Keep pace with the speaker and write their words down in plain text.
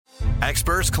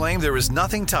Experts claim there is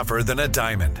nothing tougher than a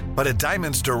diamond. But at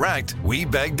Diamonds Direct, we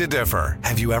beg to differ.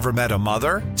 Have you ever met a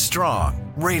mother?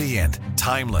 Strong, radiant,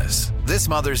 timeless. This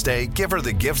Mother's Day, give her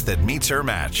the gift that meets her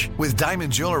match. With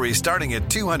diamond jewelry starting at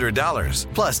 $200.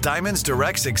 Plus Diamonds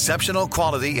Direct's exceptional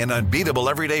quality and unbeatable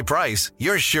everyday price,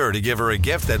 you're sure to give her a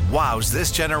gift that wows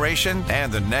this generation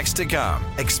and the next to come.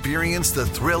 Experience the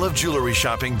thrill of jewelry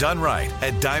shopping done right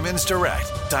at Diamonds Direct.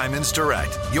 Diamonds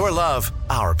Direct. Your love,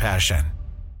 our passion.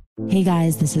 Hey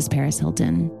guys, this is Paris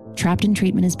Hilton. Trapped in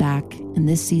Treatment is back, and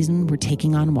this season we're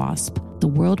taking on WASP, the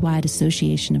Worldwide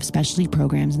Association of Specialty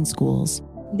Programs in Schools.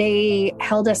 They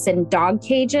held us in dog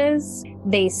cages.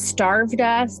 They starved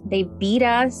us. They beat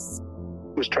us.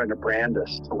 Was trying to brand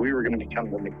us. So we were going to become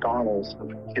the McDonald's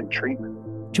of kid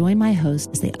treatment. Join my hosts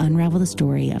as they unravel the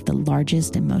story of the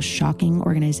largest and most shocking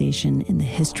organization in the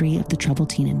history of the troubled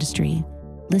teen industry.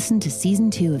 Listen to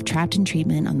Season 2 of Trapped in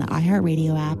Treatment on the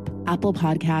iHeartRadio app, Apple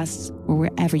Podcasts, or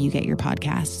wherever you get your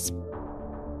podcasts.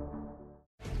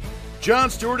 Jon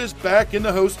Stewart is back in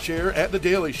the host chair at The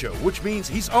Daily Show, which means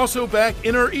he's also back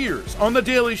in our ears on The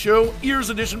Daily Show Ears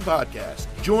Edition podcast.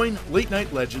 Join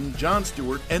late-night legend Jon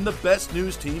Stewart and the best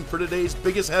news team for today's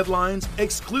biggest headlines,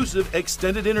 exclusive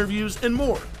extended interviews, and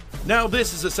more. Now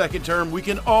this is a second term we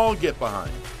can all get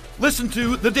behind. Listen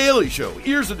to The Daily Show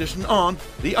Ears Edition on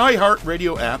the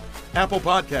iHeartRadio app, Apple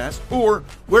Podcasts, or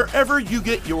wherever you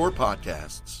get your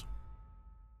podcasts.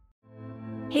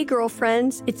 Hey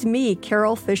girlfriends, it's me,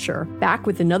 Carol Fisher, back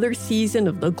with another season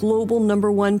of the global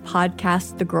 #1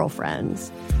 podcast, The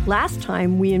Girlfriends. Last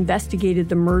time, we investigated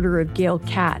the murder of Gail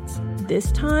Katz.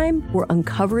 This time, we're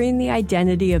uncovering the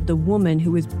identity of the woman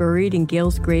who was buried in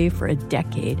Gail's grave for a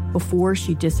decade before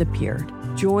she disappeared.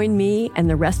 Join me and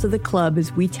the rest of the club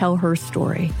as we tell her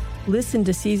story. Listen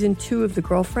to Season 2 of The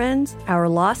Girlfriends, Our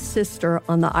Lost Sister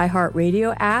on the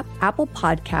iHeartRadio app, Apple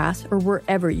Podcasts, or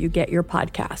wherever you get your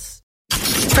podcasts.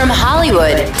 From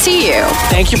Hollywood to you.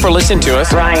 Thank you for listening to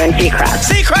us. Ryan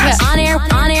Seacrest.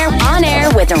 On air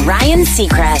with Ryan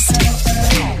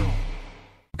Seacrest.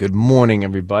 Good morning,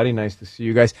 everybody. Nice to see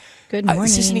you guys. Good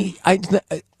morning.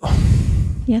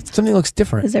 Yes. Something looks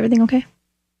different. Is everything okay?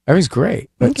 Everything's great,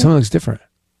 but something looks different.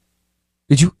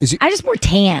 I just more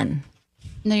tan.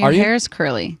 No, your hair is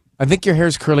curly. I think your hair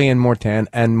is curly and more tan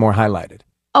and more highlighted.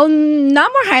 Oh,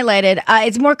 not more highlighted.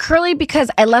 It's more curly because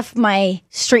I left my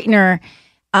straightener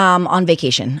on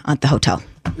vacation at the hotel.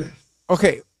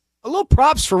 Okay. A little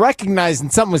props for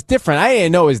recognizing something was different. I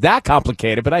didn't know it was that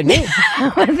complicated, but I knew.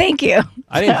 Thank you.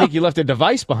 I didn't think you left a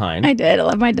device behind. I did. I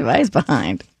left my device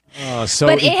behind.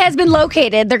 But it has been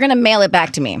located. They're going to mail it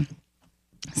back to me.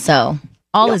 So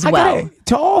all is well.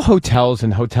 To all hotels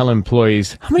and hotel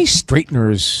employees, how many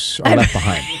straighteners are left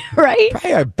behind? Right?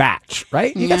 Probably a batch,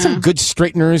 right? You got some good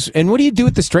straighteners. And what do you do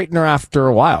with the straightener after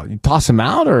a while? You toss them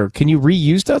out, or can you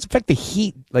reuse those? In fact, the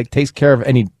heat takes care of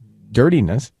any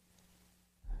dirtiness.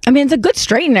 I mean, it's a good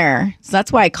straightener. So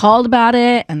that's why I called about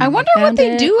it. And I wonder what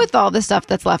they do with all the stuff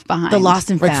that's left behind. The lost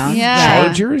and found. Yeah.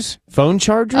 Chargers? Phone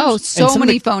chargers? Oh, so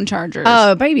many phone chargers.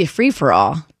 Oh, it might be a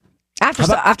free-for-all. After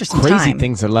some crazy time.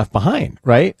 things are left behind,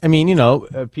 right? I mean,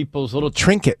 people's little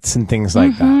trinkets and things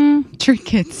like that.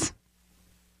 Trinkets.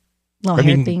 Little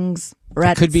hair things.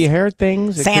 It could be hair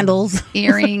things. Sandals.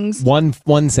 Earrings.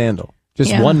 One sandal.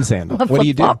 Just one sandal. What do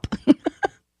you do?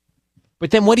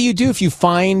 But then what do you do if you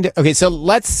find... Okay, so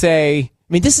let's say... I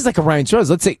mean, this is like a Ryan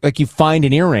Rose. Let's say you find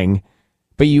an earring,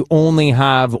 but you only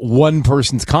have one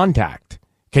person's contact.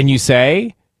 Can you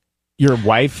say... Your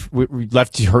wife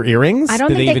left her earrings? I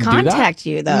don't think they contact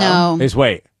you, though. No. They just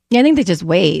wait. Yeah, I think they just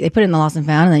wait. They put it in the lost and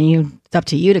found, and then it's up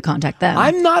to you to contact them.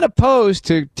 I'm not opposed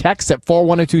to text at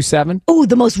 41027. Oh,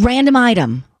 the most random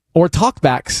item. Or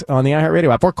talkbacks on the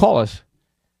iHeartRadio app. Or call us.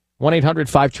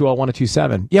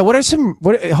 1-800-520-1027. Yeah, what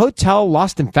hotel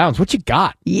lost and founds? What you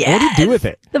got? Yes. What do you do with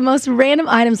it? The most random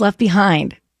items left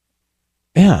behind.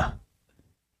 Yeah.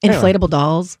 Inflatable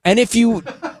dolls. And if you...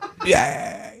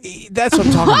 that's what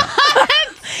I'm talking about.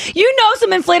 You know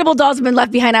some inflatable dolls have been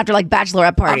left behind after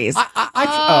bachelorette parties. Okay.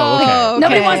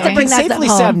 Nobody wants to bring that safely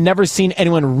home. say I've never seen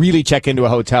anyone really check into a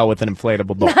hotel with an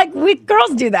inflatable doll.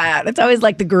 Girls do that. It's always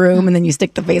like the groom, and then you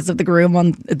stick the face of the groom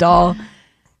on the doll.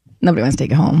 Nobody wants to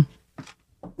take it home.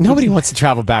 Nobody wants to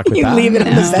travel back with that. Leave it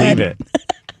on the bed. Leave it.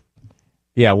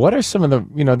 Yeah, what are some of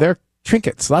the, they're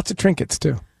trinkets. Lots of trinkets,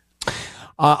 too.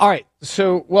 All right.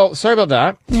 So, sorry about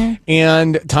that. Yeah.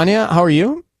 And Tanya, how are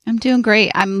you? I'm doing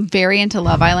great. I'm very into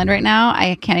Love Island right now.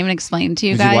 I can't even explain to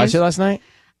you guys. Did you watch it last night?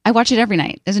 I watch it every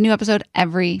night. There's a new episode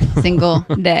every single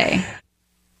day.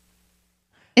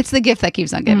 It's the gift that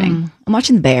keeps on giving. I'm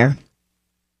watching The Bear.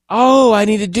 Oh, I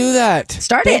need to do that.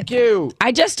 Start Thank you.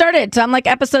 I just started, so I'm like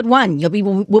episode 1.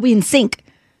 We'll be in sync.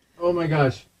 Oh my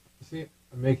gosh. See,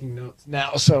 I'm making notes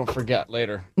now, so I don't forget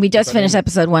later. We just finished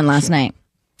episode 1 last night.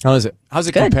 How is it? How's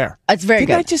it Good. compare? It's very Did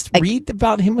good. I just read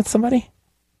about him with somebody?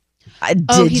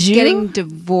 He's getting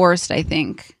divorced, I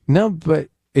think. No, but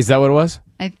is that what it was?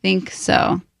 I think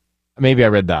so. Maybe I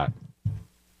read that.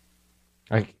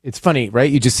 It's funny, right?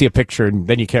 You just see a picture and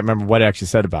then you can't remember what it actually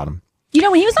said about him. You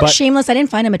know, when he was on Shameless, I didn't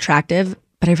find him attractive,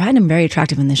 but I find him very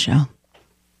attractive in this show.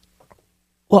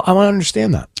 Well, I want to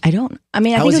understand that. I don't. I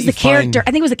mean, I How think it is was it the you character. find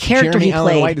I think it was the character Jeremy he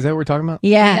Allen played. White, is that what we're talking about?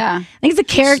 Yeah. I think it's the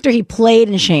character he played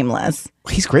in Shameless.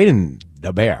 He's great in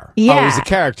The Bear. Yeah. Oh, he's a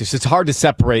character, so it's hard to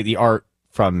separate the art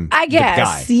from I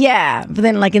guess. the guy. Yeah. But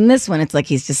then, like, in this one, it's like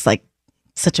he's just like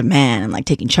such a man and like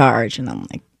taking charge, and I'm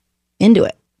like into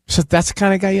it. So that's the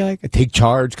kind of guy you like? A take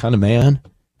charge kind of man?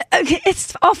 Okay,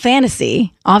 it's all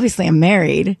fantasy. Obviously, I'm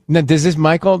married. Now, does this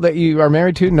Michael that you are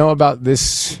married to know about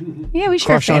this Yeah, we share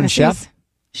crush on fantasies. Chef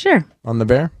Sure. on The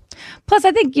Bear? Plus,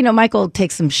 I think, Michael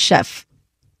takes some chef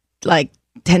like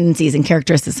tendencies and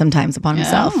characteristics sometimes upon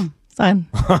himself. So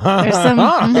there's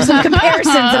some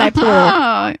comparisons that I pull.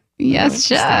 Oh, yes,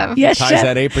 chef. Yes, Ties chef.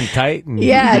 that apron tight. And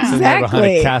Yeah, puts it there behind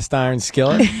exactly. a cast iron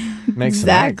skillet. Makes some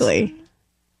Exactly. eggs.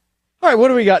 All right, what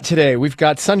do we got today? We've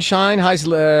got sunshine, highs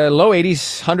low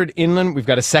 80s, 100 inland. We've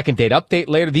got a second date update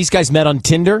later. These guys met on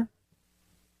Tinder.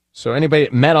 So anybody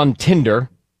that met on Tinder,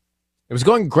 it was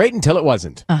going great until it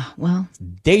wasn't. Well.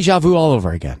 Deja vu all over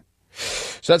again.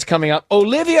 So that's coming up.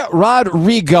 Olivia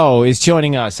Rodrigo is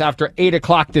joining us after 8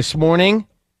 o'clock this morning.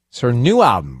 It's her new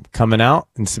album coming out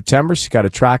in September. She's got a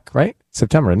track, right?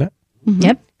 September, isn't it?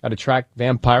 Yep. Got a track,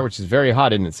 Vampire, which is very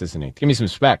hot, isn't it, Sissany? Give me some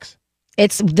specs.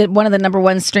 It's one of the number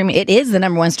one streaming. It is the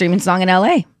number one streaming song in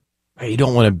LA. You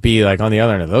don't want to be like on the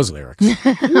other end of those lyrics.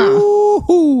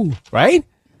 Woo-hoo, right?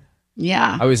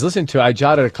 Yeah. I was listening to I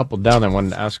jotted a couple down I wanted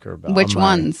to ask her about. Which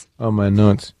ones? On my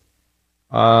notes.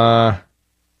 I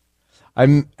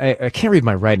can't read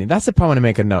my writing. That's the problem when I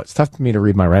make a note. It's tough for me to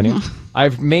read my writing.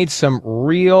 I've made some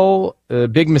real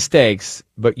big mistakes,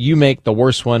 but you make the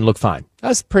worst one look fine.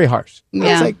 That's pretty harsh.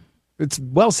 Yeah. It's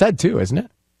well said too, isn't it?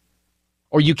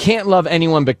 Or you can't love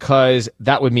anyone because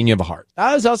that would mean you have a heart.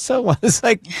 That was also it's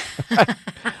like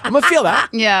I'm gonna feel that.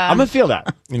 Yeah. I'm gonna feel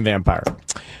that in Vampire.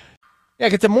 Yeah,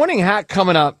 get the morning hat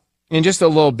coming up in just a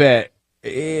little bit.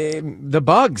 The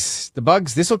bugs.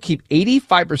 This will keep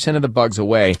 85% of the bugs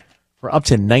away for up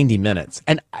to 90 minutes.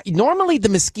 And normally the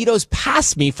mosquitoes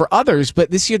pass me for others, but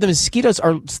this year the mosquitoes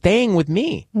are staying with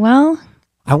me. Well,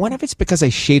 I wonder if it's because I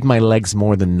shaved my legs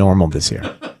more than normal this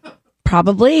year.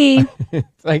 probably.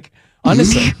 Like,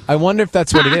 honestly, I wonder if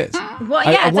that's what it is. Well,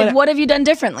 yeah. It's like, what have you done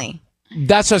differently?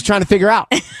 That's what I was trying to figure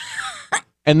out.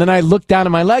 And then I looked down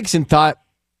at my legs and thought,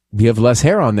 we have less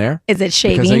hair on there. Is it because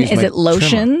I shaving? used Is my it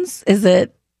lotions? Is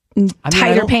it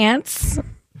tighter pants?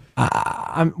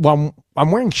 I'm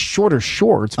wearing shorter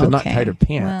shorts, but not Okay. tighter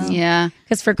pants. Well, Yeah.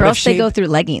 Because for But I've girls, they go shaved- through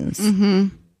leggings.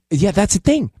 Yeah, that's the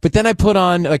thing. But then I put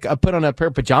on a pair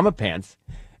of pajama pants,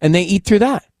 and they eat through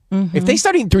that. If they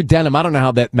start eating through denim, I don't know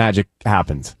how that magic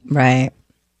happens. Right.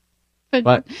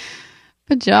 But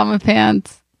Pajama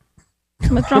pants.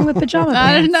 What's wrong with pajama I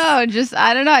pants? don't know.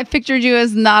 I don't know. I pictured you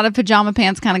as not a pajama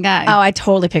pants kind of guy. Oh, I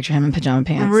totally picture him in pajama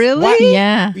pants. Really? What?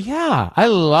 Yeah. yeah, I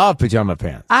love pajama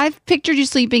pants. I've pictured you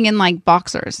sleeping in like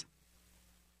boxers.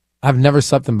 I've never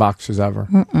slept in boxers ever.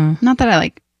 Not that I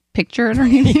like picture it or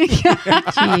anything.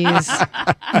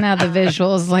 Jeez. Now the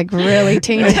visual's like really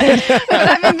tainted. But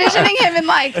I'm envisioning him in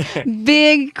like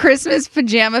big Christmas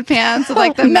pajama pants with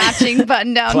like the matching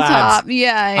button down Plaids. top.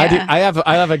 Yeah, yeah. I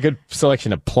have a good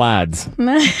selection of plaids.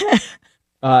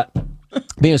 But,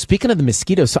 speaking of the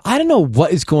mosquitoes, so I don't know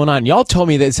what is going on. Y'all told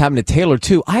me that it's happened to Taylor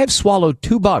too. I have swallowed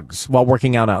 2 bugs while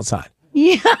working out outside.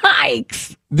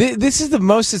 Yikes. This is the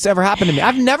most that's ever happened to me.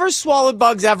 I've never swallowed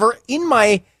bugs ever in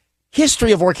my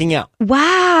history of working out.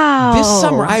 Wow. This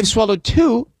summer, I've swallowed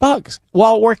 2 bugs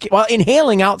while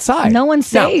inhaling outside. No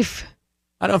one's Now, safe.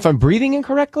 I don't know if I'm breathing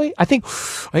incorrectly. I think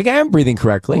I am breathing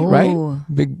correctly, right?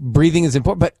 Big breathing is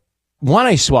important. But one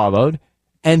I swallowed,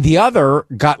 and the other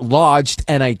got lodged,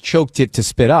 and I choked it to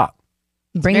spit up.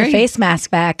 Bring your face mask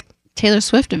back. Taylor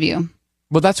Swift of you.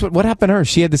 Well, that's what happened to her.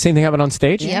 She had the same thing happen on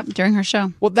stage? Yep, during her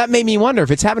show. Well, that made me wonder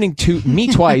if it's happening to me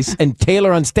twice and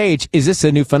Taylor on stage, is this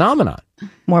a new phenomenon?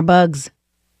 More bugs.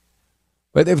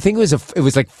 But I think it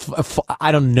was like,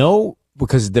 I don't know,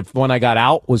 because the one I got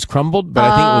out was crumbled, but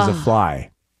I think it was a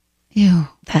fly. Ew.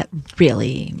 That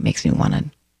really makes me want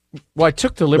to. Well, I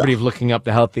took the liberty of looking up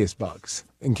the healthiest bugs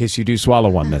in case you do swallow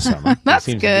one this summer. That's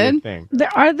seems to be a good. thing.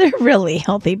 Are there really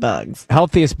healthy bugs?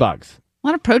 Healthiest bugs. A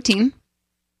lot of protein.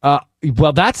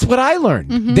 Well, that's what I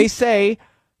learned. They say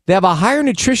they have a higher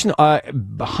nutrition.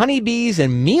 Honeybees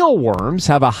and mealworms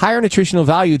have a higher nutritional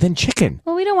value than chicken.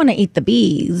 Well, we don't want to eat the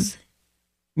bees.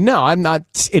 No, I'm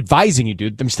not advising you,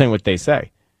 dude. I'm saying what they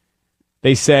say.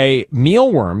 They say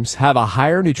mealworms have a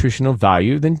higher nutritional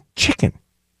value than chicken.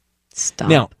 Stop.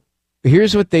 Now,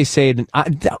 here's what they say.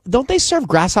 Don't they serve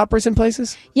grasshoppers in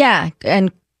places? Yeah,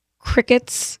 and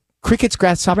crickets. Crickets,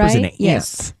 grasshoppers, right? and ants.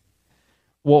 Yes.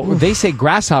 Well, they say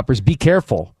grasshoppers, be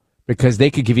careful because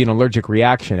they could give you an allergic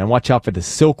reaction. And watch out for the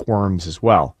silkworms as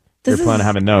well. You're planning to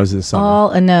have a nose this summer.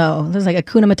 All a no. There's like a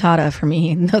Hakuna Matata for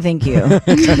me. No, thank you.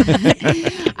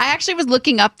 I actually was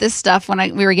looking up this stuff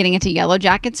when we were getting into Yellow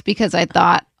Jackets because I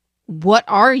thought, what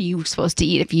are you supposed to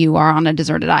eat if you are on a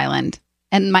deserted island?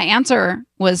 And my answer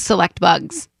was select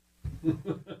bugs.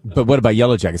 But what about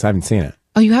Yellow Jackets? I haven't seen it.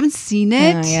 Oh, you haven't seen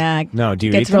it? Yeah. No, do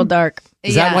you Gets eat real them? dark.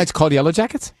 Is that why it's called Yellow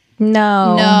Jackets?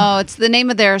 No. No, it's the name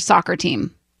of their soccer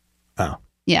team. Oh.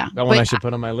 Yeah. That one But I should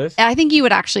put on my list? I think you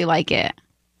would actually like it.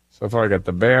 So far, I got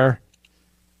The Bear.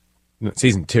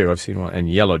 Season 2, I've seen one.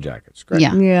 And Yellow Jackets. Great.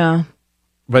 Yeah. Yeah.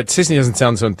 But Sissy doesn't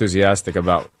sound so enthusiastic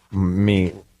about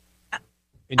me.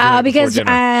 Because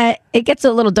it gets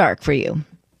a little dark for you.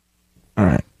 All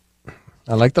right.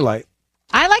 I like the light.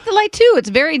 I like the light too. It's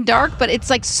very dark, but it's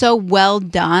like so well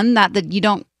done that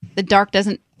the dark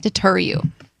doesn't deter you.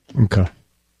 Okay.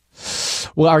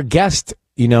 Well, our guest,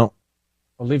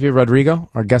 Olivia Rodrigo,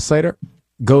 our guest later,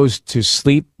 goes to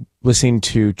sleep listening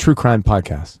to true crime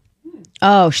podcasts.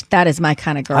 Oh, that is my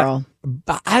kind of girl.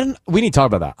 We need to talk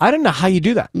about that. I don't know how you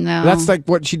do that. No. That's like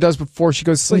what she does before she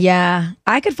goes to sleep. Yeah.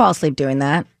 I could fall asleep doing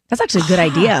that. That's actually a good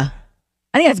idea.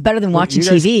 I think that's better than watching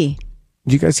TV.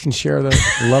 You guys can share the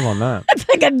love on that. It's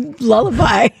like a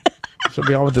lullaby. She'll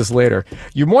be on with this later.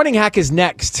 Your morning hack is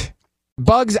next.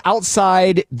 Bugs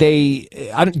outside. Do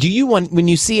you when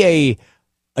you see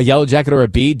a yellow jacket or a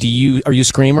bee? Are you a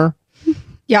screamer?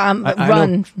 Yeah,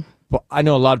 run. I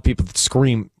know a lot of people that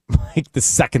scream like the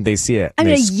second they see it. I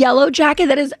mean, a yellow jacket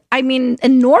that is,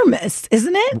 enormous,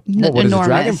 isn't it? What does a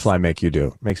dragonfly make you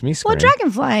do? Makes me scream. Well,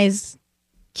 dragonflies,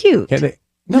 cute. They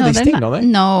sting, don't they?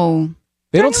 No.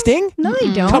 They don't sting? No,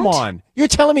 they don't. Come on. You're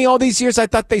telling me all these years I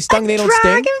thought they stung, they don't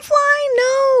sting? Dragonfly?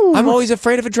 No. I'm always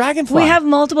afraid of a dragonfly. We have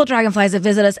multiple dragonflies that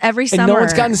visit us every summer. And no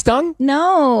one's gotten stung?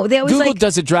 No. They always Google,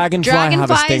 does a dragonfly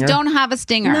have a stinger? Dragonflies don't have a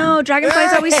stinger. No,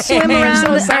 dragonflies always swim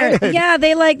around.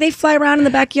 They fly around in the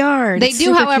backyard. They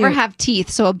do, however, have teeth,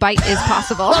 so a bite is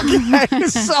possible. Okay,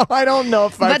 so I don't know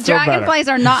if I But dragonflies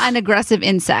are not an aggressive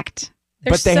insect.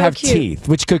 But they have teeth,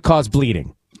 which could cause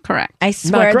bleeding. Correct. I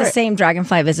swear the same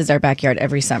dragonfly visits our backyard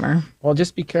every summer. Well,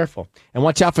 just be careful. And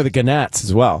watch out for the gnats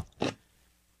as well.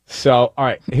 So, all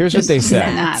right, here's what they say.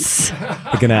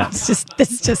 The gnats.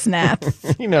 It's just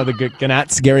gnats. You know, the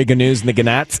gnats, Gary Gnu's and the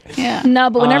gnats. Yeah.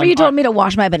 No, but whenever you told me to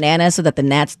wash my bananas so that the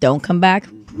gnats don't come back,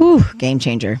 whew, game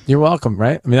changer. You're welcome,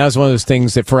 right? I mean, that was one of those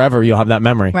things that forever you'll have that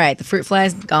memory. Right. The fruit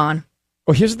fly's gone.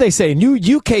 Well, here's what they say. A new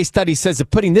UK study says that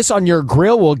putting this on your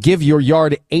grill will give your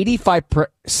yard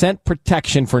 85%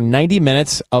 protection for 90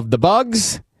 minutes of the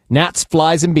bugs, gnats,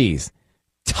 flies, and bees.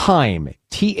 Thyme,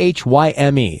 Thyme,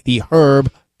 the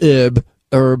herb,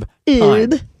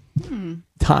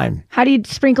 thyme. How do you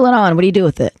sprinkle it on? What do you do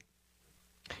with it?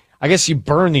 I guess you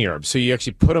burn the herbs. So you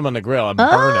actually put them on the grill and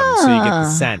burn them so you get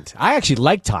the scent. I actually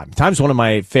like thyme. Thyme's one of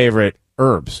my favorite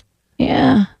herbs.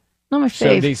 Yeah. Not my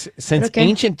favorite. So since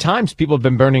ancient times, people have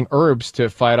been burning herbs to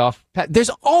fight off. There's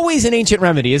always an ancient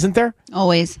remedy, isn't there?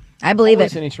 Always. I believe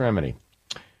always an ancient remedy.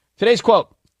 Today's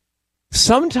quote.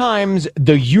 Sometimes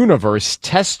the universe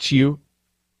tests you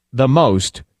the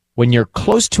most when you're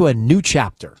close to a new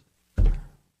chapter.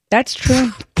 That's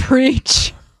true.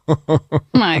 Preach.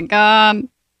 My God.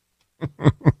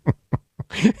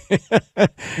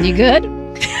 You good?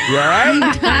 You all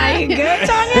right? You good,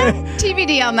 Tanya?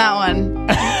 TBD on that one.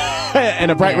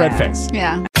 And a bright red face.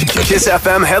 Yeah. Kiss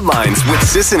FM headlines with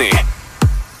Sissany.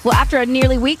 Well, after a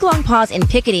nearly week-long pause in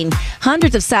picketing,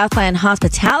 hundreds of Southland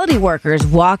hospitality workers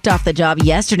walked off the job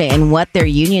yesterday in what their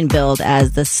union billed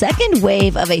as the second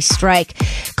wave of a strike,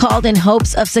 called in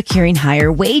hopes of securing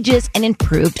higher wages and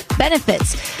improved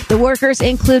benefits. The workers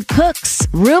include cooks,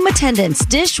 room attendants,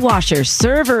 dishwashers,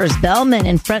 servers, bellmen,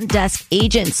 and front desk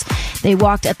agents. They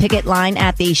walked a picket line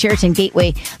at the Sheraton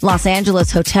Gateway Los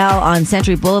Angeles Hotel on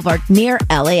Century Boulevard near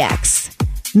LAX.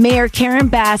 Mayor Karen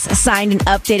Bass signed an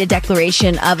updated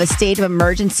declaration of a state of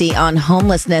emergency on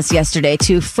homelessness yesterday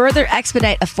to further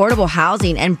expedite affordable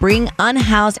housing and bring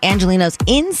unhoused Angelenos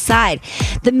inside.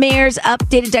 The mayor's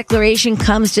updated declaration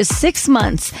comes just 6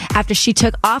 months after she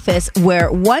took office, where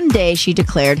one day she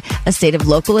declared a state of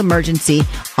local emergency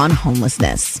on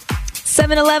homelessness.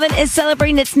 7-Eleven is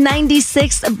celebrating its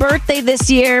 96th birthday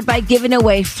this year by giving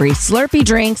away free Slurpee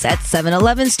drinks at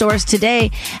 7-Eleven stores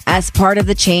today as part of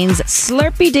the chain's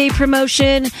Slurpee Day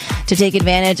promotion. To take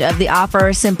advantage of the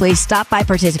offer, simply stop by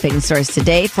participating stores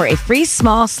today for a free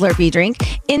small Slurpee drink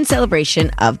in celebration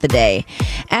of the day.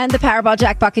 And the Powerball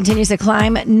jackpot continues to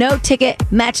climb. No ticket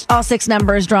matched all 6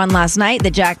 numbers drawn last night.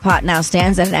 The jackpot now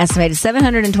stands at an estimated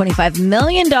 $725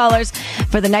 million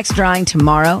for the next drawing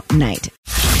tomorrow night.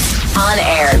 On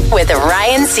air with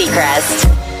Ryan Seacrest.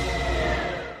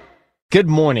 Good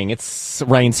morning. It's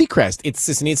Ryan Seacrest. It's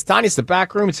Sissany. It's Tanya. It's the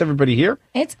back room. It's everybody here.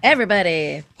 It's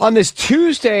everybody. On this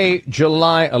Tuesday,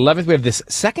 July 11th, we have this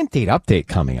second date update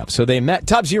coming up. So they met.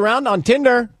 Tubbs, you around on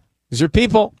Tinder? These are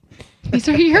people. These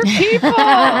are your people.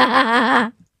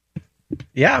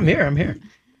 Yeah, I'm here.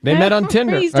 They met on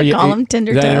Tinder. We used to call them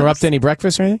Tinder Did I Tubbs. interrupt any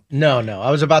breakfast or anything? No. I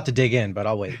was about to dig in, but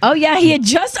I'll wait. Oh, yeah. He had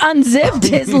just unzipped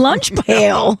his lunch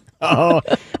pail. Oh,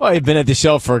 well, you've been at the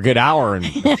show for a good hour and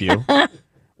a few.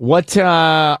 What's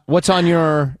on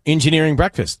your engineering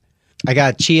breakfast? I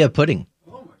got chia pudding.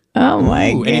 Oh,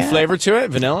 my God. Any flavor to it?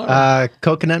 Vanilla?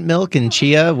 Coconut milk and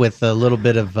chia with a little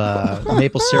bit of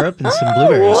maple syrup and some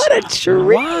blueberries. What a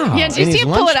treat. Wow. Yeah, did you In see his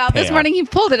him pull lunch it out this pail. morning? He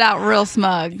pulled it out real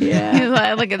smug. Yeah. He was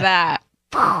like, look at that.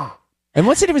 And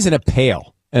what's the difference in a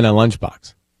pail and a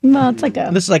lunchbox? Well, it's like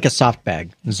a... This is like a soft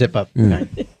bag, zip up.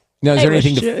 kind. Now, is there I wish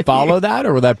anything to you- follow that,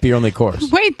 or will that be your only course?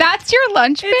 Wait, that's your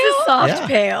lunch pail? It's a soft Yeah.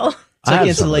 pail. It's like I have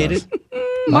insulated.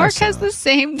 Mark has the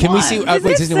same Can one. we see? Isn't wait,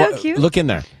 it Sissy, so cute? Look in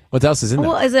there. What else is in there?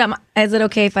 Well, is it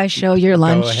okay if I show your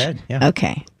lunch? ahead, yeah.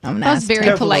 Okay. I'm gonna That was ask. very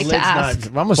Careful, the polite to lid's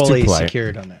ask. not Almost too fully polite.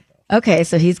 secured on that. Okay,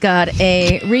 so he's got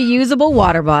a reusable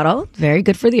water bottle. Very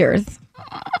good for the earth.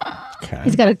 Okay.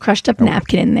 He's got a crushed up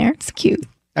napkin in there. It's cute.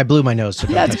 I blew my nose. So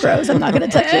don't That's touch that. gross. I'm not going to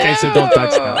touch Okay, it. so don't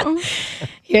touch that.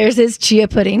 Here's his chia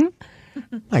pudding.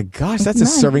 My gosh, that's a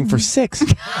serving for 6.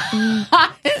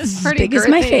 It's pretty Big as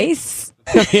my girthy. face.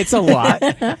 It's a lot.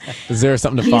 Is there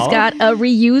something to He's follow? got a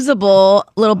reusable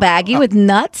little baggie with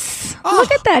nuts.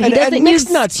 Look at that. He and doesn't mixed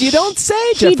use nuts. You don't say,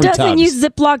 He Jeffrey doesn't Tubbs. use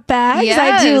Ziploc bags.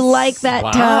 I do Yes. like that,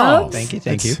 Wow. Tubbs.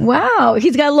 Thank you. Wow.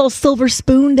 He's got a little silver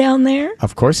spoon down there.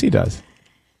 Of course he does.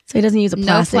 So he doesn't use a No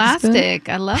plastic spoon. plastic.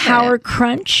 I love Power it.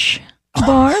 Crunch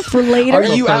bar for later. Are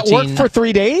you at work protein. for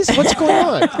 3 days? What's going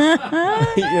on?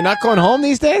 You're not going home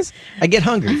these days? I get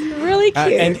hungry. Really cute.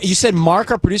 And you said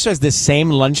Mark, our producer, has the same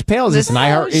lunch pail. Is this an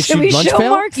iHeart Should issued we lunch show pail?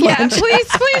 Mark's Yeah, lunch?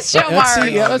 please show Let's Mark.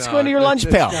 see. Yeah, let's go into your lunch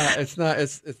pail. It's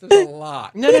there's a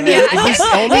lot. No. He's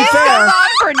only This fair. goes on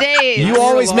for days. You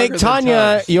always longer make than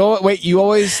Tanya. Tubbs. You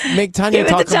always make Tanya Give it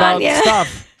talk to about Tanya.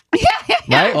 stuff,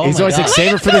 right? Oh He's my always like, God.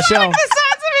 save it for the show. The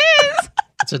size of his.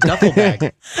 It's a duffel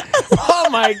bag. Oh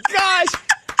my gosh.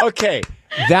 Okay.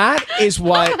 That is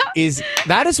what is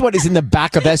in the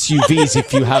back of SUVs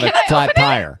if you have a flat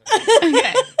tire.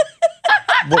 Okay.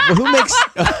 Who makes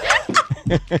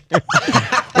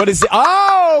what is it?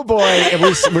 Oh boy.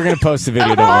 We're gonna post the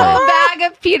video, don't A worry.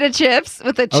 bag of pita chips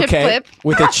with a chip Okay. clip.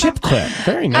 With a chip clip.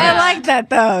 Very nice. I like that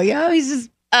though. Yeah, he's just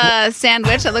A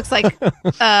sandwich that looks like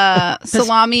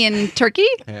salami and turkey.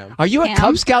 Are you a Ham?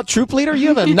 Cub Scout troop leader?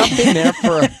 You have enough in there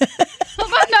for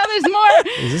No, there's more.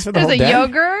 Is this for the There's whole a day?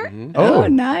 yogurt, oh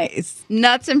nice.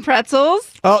 nuts and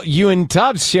pretzels, Oh, you and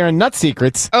Tubbs sharing nut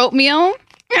secrets. oatmeal,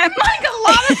 and like a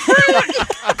lot of fruit.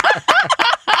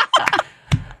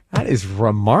 That is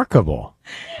remarkable.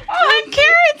 Oh, and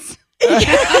carrots.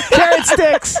 Carrot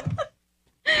sticks.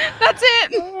 That's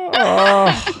it.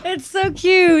 Oh. It's so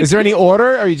cute. Is there any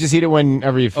order, or you just eat it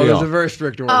whenever you Oh, feel? there's a very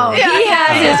strict order. Oh, he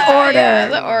has his order. Yeah,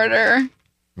 the order.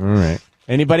 All right.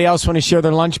 Anybody else want to share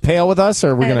their lunch pail with us,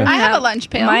 or we're gonna? I have a lunch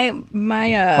pail. My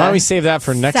Why don't we save that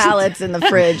for next? salads in the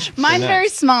fridge. Mine's very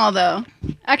small, though.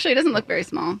 Actually, it doesn't look very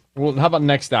small. Well, how about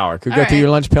next hour? Could we All go through right. your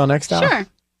lunch pail next hour? Sure. Is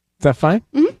that fine?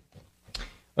 Mm-hmm.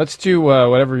 Let's do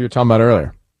whatever you were talking about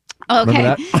earlier. Okay.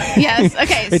 Remember that? Yes.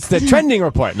 Okay. It's the trending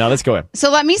report. Now let's go in. So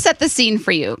let me set the scene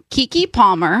for you. Kiki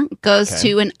Palmer goes Okay.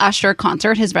 to an Usher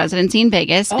concert, his residency in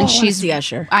Vegas, Oh, and I she's the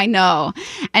Usher. I know,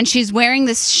 and she's wearing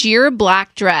this sheer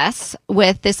black dress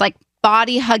with this like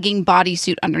body hugging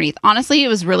bodysuit underneath. Honestly, it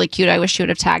was really cute. I wish she would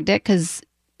have tagged it because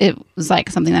it was like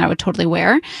something that I would totally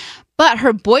wear. But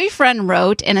her boyfriend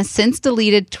wrote in a since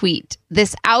deleted tweet,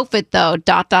 "This outfit though, ...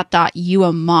 you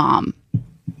a mom."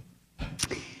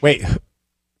 Wait,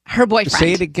 Her boyfriend.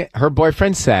 Say it again. Her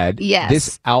boyfriend said, Yes.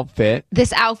 This outfit,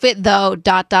 though, ...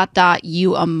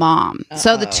 you a mom.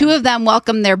 So the two of them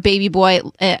welcomed their baby boy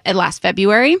last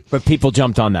February. but people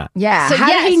jumped on that. Yeah. So How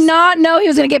did he not know he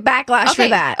was going to get backlash for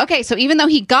that? Okay, so even though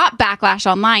he got backlash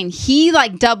online, he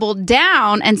like doubled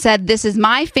down and said, this is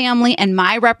my family and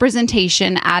my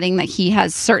representation, adding that he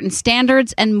has certain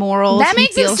standards and morals That he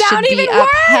makes it feels sound should be even worse.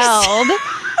 upheld.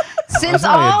 Since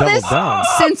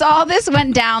all this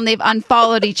went down, they've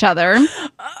unfollowed each other.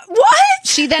 What?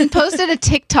 She then posted a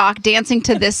TikTok dancing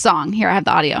to this song. Here, I have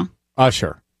the audio.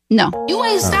 Usher. No. You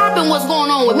ain't stopping what's going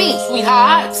on with me,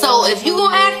 sweetheart. So if you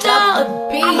gon' act up,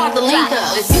 I'm about to link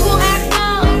up. If you gon' act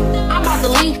up, I'm about to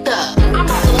link up. I'm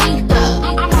about to link up.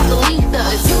 I'm about to link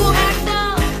up. If you gon'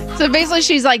 act up. So basically,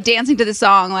 she's like dancing to the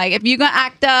song. Like, if you gonna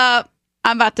act up,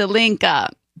 I'm about to link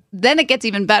up. Then it gets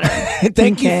even better.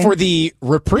 Thank you for the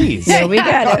reprise. Yeah, we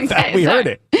got it. We heard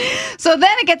it. So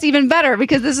then it gets even better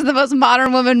because this is the most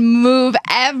modern woman move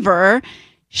ever.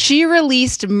 She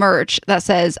released merch that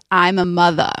says, I'm a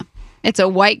mother. It's a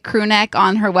white crew neck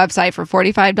on her website for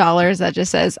 $45 that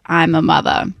just says, I'm a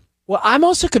mother. Well, I'm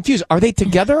also confused. Are they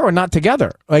together or not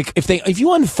together? Like, if you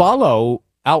unfollow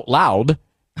out loud,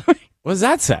 what does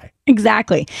that say?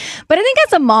 Exactly. But I think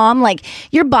as a mom, like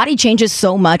your body changes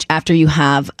so much after you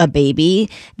have a baby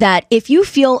that if you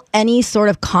feel any sort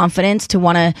of confidence to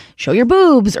want to show your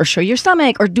boobs or show your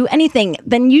stomach or do anything,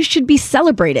 then you should be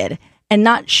celebrated and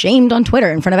not shamed on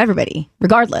Twitter in front of everybody,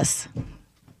 regardless.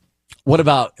 What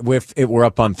about if it were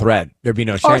up on Thread? There'd be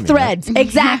no Or shaming. Threads. Right?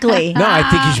 Exactly. No, I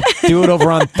think you should do it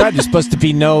over on Thread. There's supposed to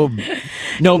be no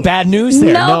bad news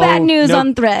there. No bad news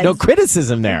on Threads. No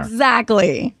criticism there.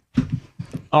 Exactly.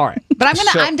 All right. But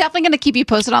I'm definitely gonna keep you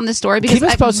posted on this story because Keep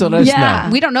us posted, let us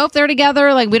know. We don't know if they're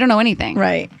together. Like, we don't know anything.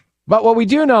 Right. But what we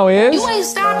do know is You ain't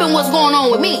stopping what's going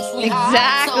on with me, sweetheart.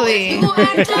 Exactly. So if you gon'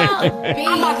 act up,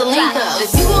 I'm about to link up.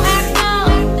 If you gon' act up,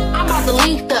 I'm about to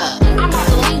link up. I'm about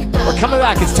to link up. we're coming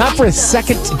back. It's time for a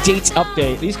second date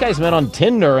update. These guys met on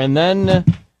Tinder, and then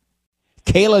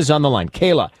Kayla's on the line.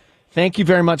 Kayla, thank you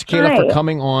very much, Kayla, for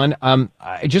coming on.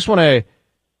 I just want to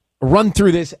run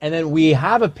through this, and then we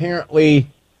have apparently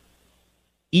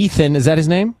Ethan. Is that his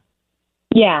name?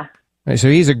 Yeah. Right, so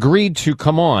he's agreed to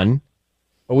come on,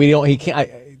 but we don't. He can't.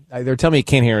 They're telling me he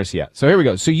can't hear us yet. So here we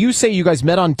go. So you say you guys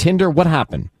met on Tinder. What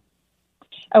happened?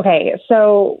 Okay,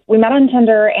 so we met on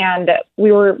Tinder and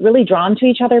we were really drawn to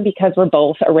each other because we're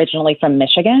both originally from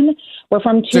Michigan. We're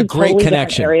from two It's a great totally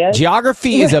connection. different areas.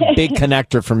 Geography is a big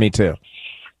connector for me too.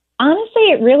 Honestly,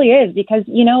 it really is because,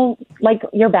 you know, like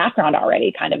your background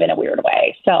already kind of in a weird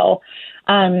way. So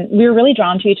we were really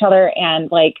drawn to each other,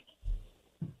 and like,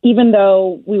 even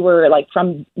though we were like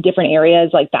from different areas,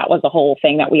 like that was the whole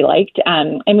thing that we liked.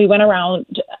 And we went around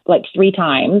like 3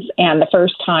 times, and the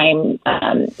first time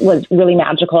was really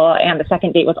magical, and the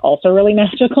second date was also really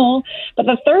magical. But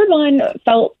the third one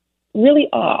felt really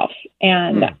off,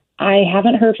 and I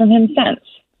haven't heard from him since.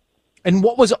 And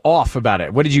what was off about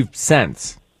it? What did you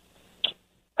sense?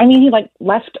 I mean, he like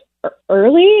left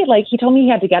early. Like he told me he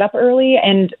had to get up early,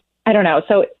 and I don't know.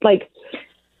 So like,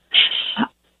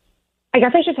 I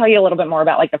guess I should tell you a little bit more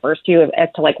about like the first two as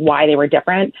to like why they were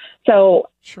different. So,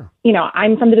 you know,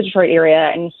 I'm from the Detroit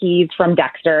area and he's from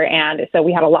Dexter. And so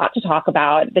we had a lot to talk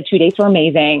about. The 2 dates were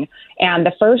amazing. And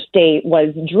the first date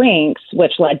was drinks,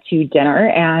 which led to dinner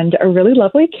and a really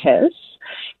lovely kiss.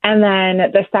 And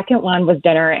then the second one was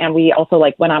dinner. And we also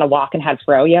like went on a walk and had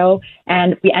froyo.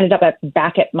 And we ended up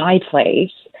back at my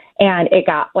place, and it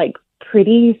got like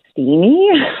pretty steamy,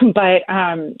 but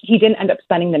he didn't end up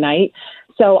spending the night.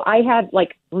 So I had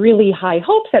like really high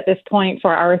hopes at this point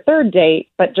for our third date,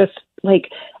 but just like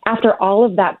after all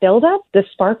of that buildup, the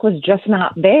spark was just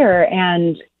not there.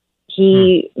 And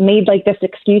he made like this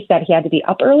excuse that he had to be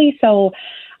up early. So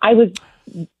I was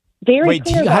very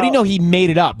clear how do you know he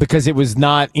made it up? Because it was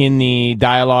not in the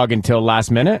dialogue until last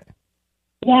minute?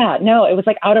 Yeah, no, it was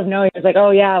like out of nowhere. It was like,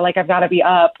 oh yeah, like I've got to be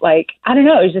up. Like, I don't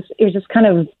know. It was just kind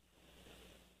of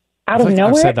out of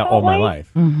nowhere. I've said that all my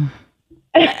life. Mm-hmm.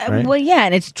 Right? Well, yeah,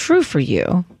 and it's true for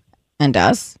you and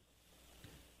us.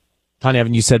 Tanya,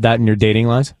 haven't you said that in your dating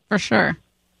lives? For sure.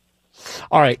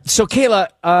 All right. So, Kayla,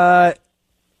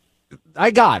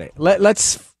 I got it. We're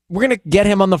going to get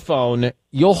him on the phone.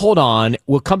 You'll hold on.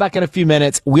 We'll come back in a few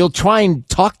minutes. We'll try and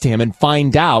talk to him and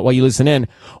find out while you listen in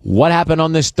what happened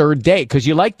on this third date, because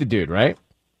you like the dude, right?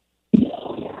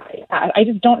 I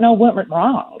just don't know what went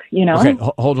wrong, you know? Okay,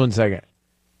 hold 1 second.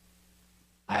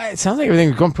 It sounds like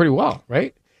everything's going pretty well,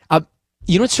 right?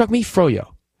 You know what struck me?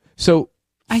 Froyo. So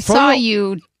I saw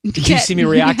you. Did you see me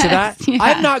react to that? Yeah.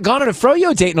 I've not gone on a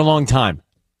Froyo date in a long time.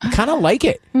 I kind of like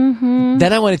it. Mm-hmm.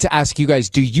 Then I wanted to ask you guys,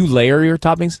 do you layer your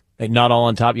toppings? Like not all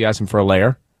on top, you ask them for a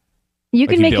layer? You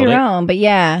can make build your it? own, but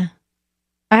yeah.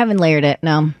 I haven't layered it,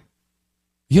 no.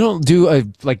 You don't do a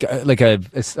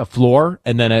floor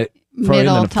and then a throw in,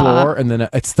 Middle, then a top. floor and then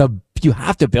you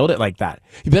have to build it like that.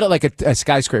 You build it like a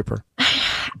skyscraper.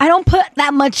 I don't put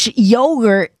that much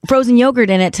frozen yogurt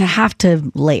in it to have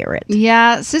to layer it.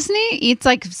 Yeah, Sisney eats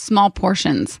like small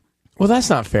portions. Well, that's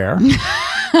not fair.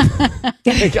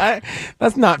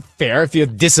 That's not fair if you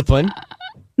have discipline.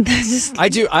 I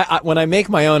do. I when I make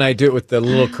my own, I do it with the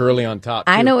little curly on top.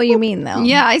 I too. know what you mean, though.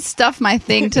 Yeah, I stuff my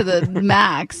thing to the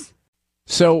max.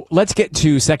 So let's get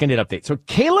to second date update. So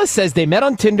Kayla says they met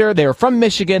on Tinder. They were from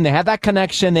Michigan. They had that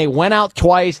connection. They went out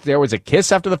twice. There was a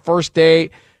kiss after the first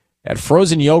date. Had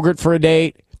frozen yogurt for a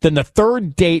date. Then the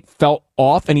third date felt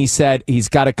off, and he said he's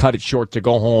got to cut it short to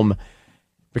go home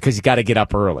because he's got to get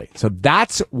up early. So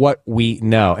that's what we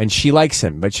know. And she likes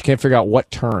him, but she can't figure out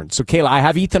what turn. So Kayla, I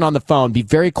have Ethan on the phone. Be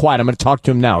very quiet. I'm going to talk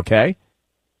to him now, okay?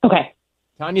 Okay.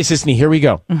 Tanya Sisney, here we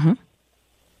go. Mm-hmm.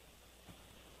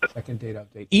 Second date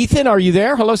update. Ethan, are you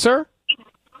there? Hello, sir.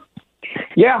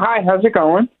 Yeah, hi. How's it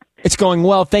going? It's going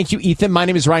well. Thank you, Ethan. My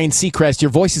name is Ryan Seacrest. Your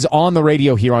voice is on the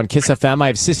radio here on Kiss FM. I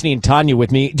have Sisney and Tanya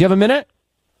with me. Do you have a minute?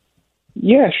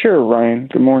 Yeah, sure, Ryan.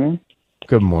 Good morning.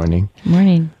 Good morning.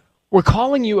 Morning. We're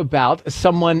calling you about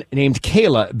someone named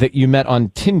Kayla that you met on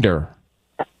Tinder.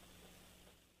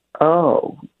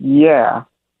 Oh, yeah.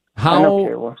 I know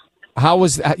Kayla. How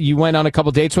was you went on a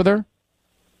couple dates with her?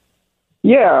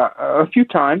 Yeah, a few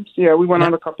times. Yeah, we went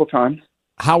on a couple times.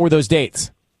 How were those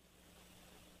dates?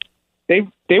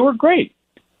 They were great.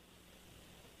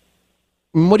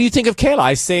 What do you think of Kayla?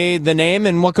 I say the name,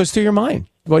 and what goes through your mind?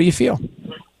 What do you feel?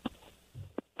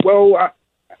 Well,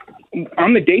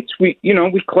 on the dates we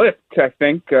clicked. I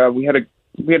think we had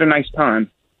a nice time.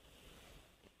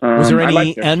 Was there I any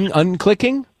liked her.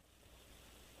 unclicking?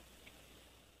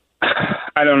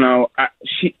 I don't know.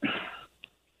 She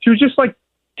was just like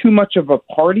too much of a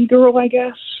party girl, I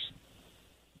guess.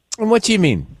 And what do you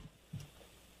mean?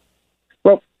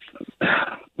 Well,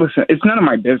 listen, it's none of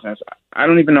my business. I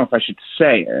don't even know if I should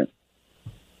say it.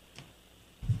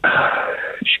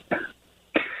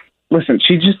 Listen,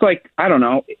 she's just like, I don't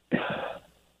know.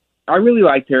 I really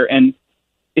liked her, and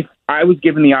if I was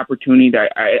given the opportunity,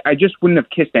 I just wouldn't have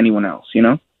kissed anyone else, you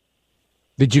know?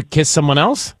 Did you kiss someone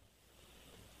else?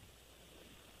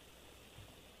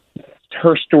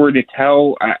 Her story to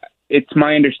tell. It's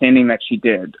my understanding that she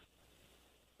did.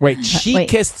 Wait, she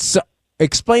kissed...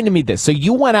 explain to me this. So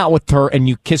you went out with her and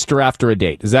you kissed her after a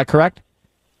date. Is that correct?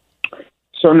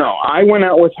 So no, I went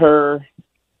out with her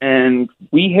and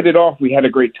we hit it off. We had a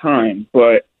great time.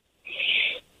 But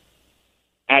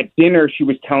at dinner, she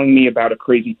was telling me about a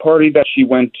crazy party that she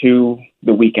went to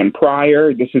the weekend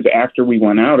prior. This is after we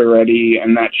went out already,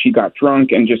 and that she got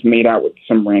drunk and just made out with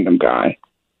some random guy.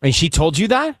 And she told you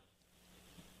that?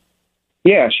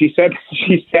 Yeah, she said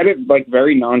it like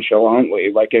very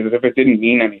nonchalantly, like as if it didn't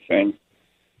mean anything.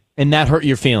 And that hurt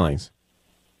your feelings?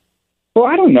 Well,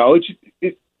 I don't know.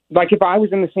 It's like if I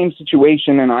was in the same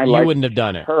situation and I wouldn't have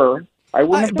done it. Her, I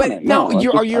wouldn't have done it. No,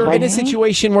 you're in a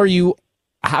situation where you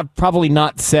have probably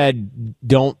not said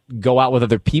don't go out with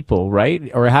other people, right?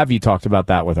 Or have you talked about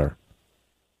that with her?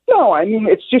 No, I mean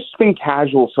it's just been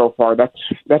casual so far. That's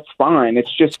fine.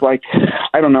 It's just like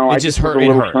I don't know. It I just was hurt. a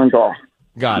little turned off.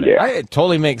 Got it. Yeah. It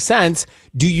totally makes sense.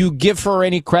 Do you give her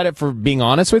any credit for being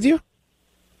honest with you?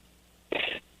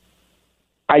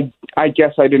 I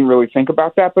guess I didn't really think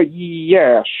about that, but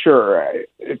yeah, sure.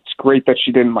 It's great that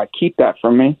she didn't keep that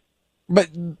from me. But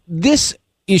this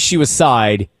issue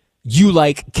aside, you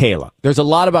like Kayla. There's a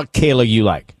lot about Kayla you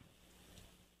like.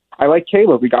 I like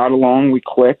Kayla. We got along. We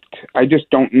clicked. I just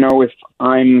don't know if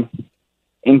I'm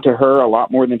into her a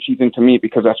lot more than she's into me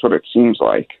because that's what it seems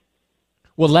like.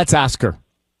 Well, let's ask her.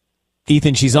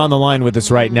 Ethan, she's on the line with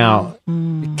us right now.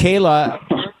 Kayla,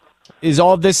 is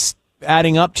all this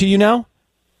adding up to you now?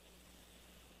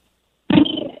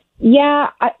 Yeah,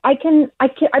 I'd like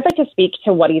to speak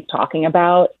to what he's talking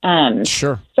about.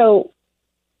 Sure. So,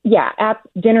 yeah, at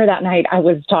dinner that night, I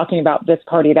was talking about this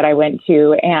party that I went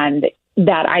to, and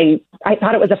that I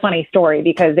thought it was a funny story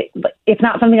because it's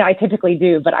not something that I typically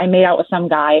do, but I made out with some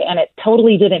guy, and it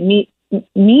totally didn't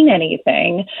mean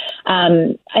anything.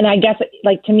 And I guess,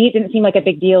 to me, it didn't seem like a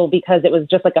big deal because it was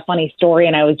just like a funny story,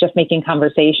 and I was just making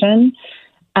conversation.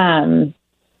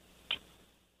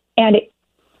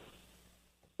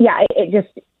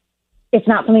 It's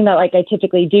not something that I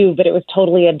typically do, but it was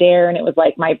totally a dare, and it was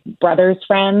my brother's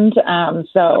friend.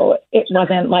 So it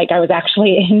wasn't like I was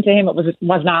actually into him. It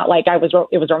was not like it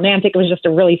was romantic. It was just a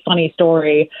really funny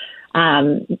story.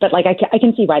 But like, I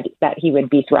can see why that he would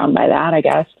be thrown by that, I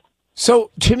guess.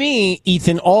 So to me,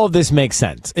 Ethan, all of this makes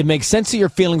sense. It makes sense that your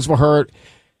feelings were hurt.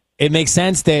 It makes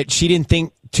sense that she didn't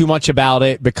think too much about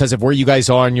it because of where you guys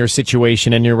are in your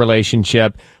situation and your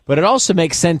relationship. But it also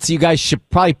makes sense you guys should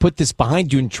probably put this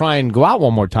behind you and try and go out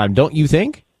one more time. Don't you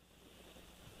think?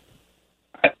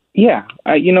 Yeah.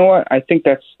 You know what? I think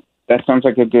that sounds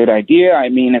like a good idea. I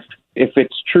mean, if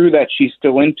it's true that she's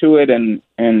still into it and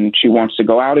she wants to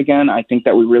go out again, I think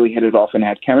that we really hit it off and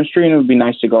had chemistry, and it would be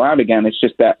nice to go out again. It's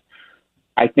just that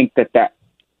I think that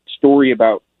story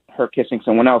about her kissing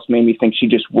someone else made me think she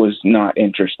just was not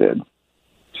interested.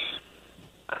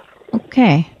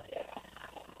 Okay.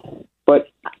 But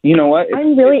you know what?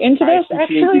 I'm really into this,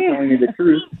 actually. Telling me the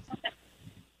truth.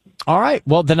 All right.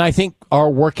 Well, then I think our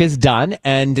work is done,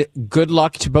 and good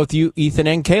luck to both you, Ethan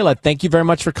and Kayla. Thank you very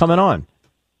much for coming on.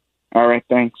 All right.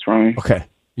 Thanks, Ryan. Okay.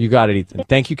 You got it, Ethan.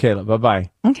 Thank you, Kayla. Bye-bye.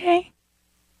 Okay.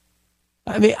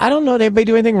 I mean, I don't know. Did anybody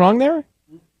do anything wrong there?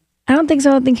 I don't think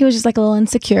so. I think he was just like a little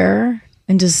insecure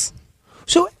and just...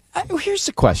 So here's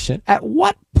the question. At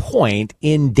what point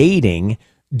in dating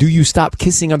do you stop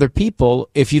kissing other people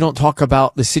if you don't talk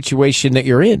about the situation that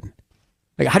you're in?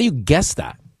 Like, how do you guess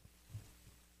that?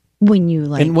 When you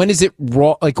like... And when is it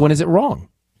wrong? Like, when is it wrong?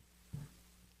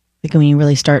 Like when you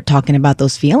really start talking about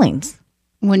those feelings.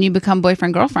 When you become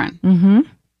boyfriend, girlfriend. Mm-hmm.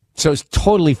 So it's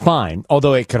totally fine,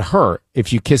 although it could hurt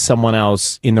if you kiss someone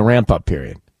else in the ramp-up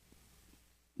period.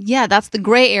 Yeah, that's the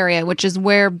gray area, which is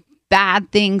where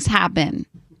bad things happen.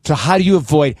 So how do you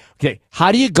avoid... Okay,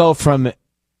 how do you get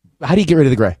rid of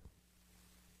the gray?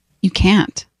 You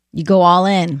can't. You go all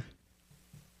in.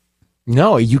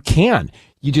 No, you can.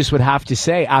 You just would have to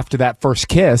say after that first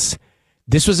kiss,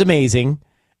 this was amazing,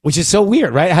 which is so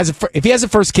weird, right? If he has a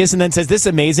first kiss and then says, this is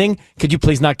amazing, could you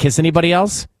please not kiss anybody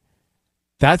else?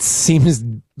 That seems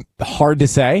hard to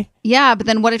say. Yeah, but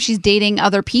then what if she's dating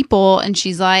other people and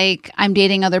she's like, I'm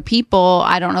dating other people.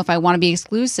 I don't know if I want to be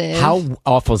exclusive. How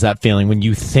awful is that feeling when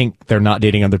you think they're not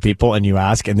dating other people and you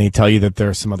ask and they tell you that there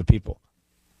are some other people?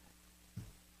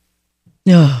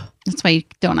 Ugh. That's why you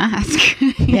don't ask.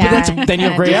 Yeah, then you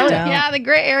have gray area. Yeah, the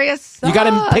gray area sucks. You got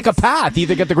to pick a path.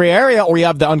 Either get the gray area or you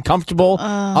have the uncomfortable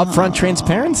upfront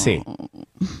transparency. All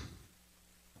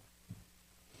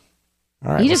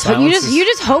right, you just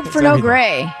hope for no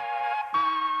gray.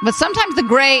 But sometimes the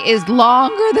gray is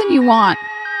longer than you want.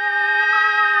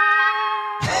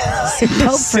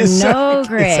 Hope for no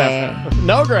gray.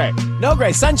 No gray. No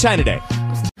gray. Sunshine today.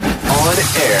 On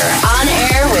air. On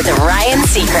air with Ryan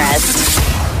Seacrest.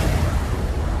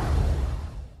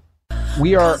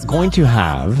 We are going to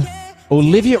have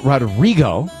Olivia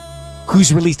Rodrigo,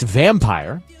 who's released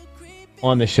Vampire,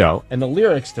 on the show. And the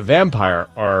lyrics to Vampire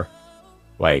are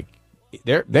like,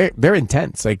 they're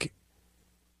intense. Like,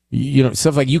 you know,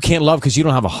 stuff like you can't love because you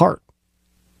don't have a heart.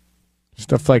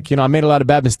 Stuff like, you know, I made a lot of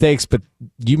bad mistakes, but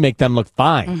you make them look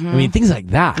fine. Mm-hmm. I mean, things like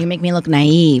that. You make me look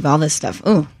naive, all this stuff.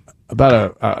 Ooh.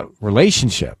 About a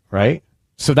relationship, right?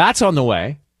 So that's on the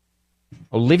way.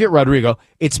 Olivia Rodrigo.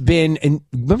 It's been, and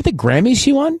remember the Grammys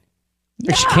she won?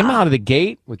 Yeah. She came out of the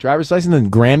gate with driver's license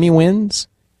and Grammy wins.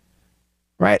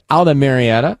 Right? Alda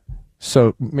Marietta.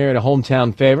 So Marietta,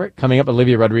 hometown favorite. Coming up,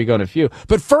 Olivia Rodrigo in a few.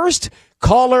 But first,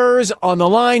 callers on the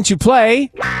line to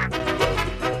play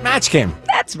Match Game.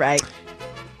 That's right.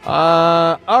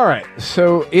 All right.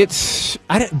 So it's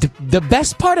the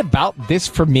best part about this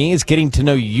for me is getting to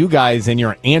know you guys and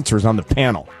your answers on the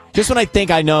panel. Just when I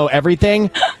think I know everything,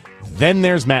 then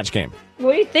there's Match Game.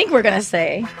 What do you think we're gonna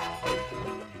say?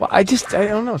 Well, I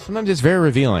don't know. Sometimes it's very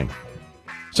revealing.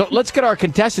 So let's get our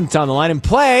contestants on the line and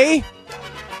play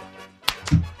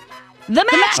the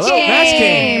Match Game. Match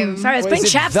Game. Sorry, let's bring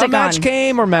chapstick on. The Match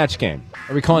Game or Match Game?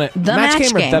 Are we calling it the Match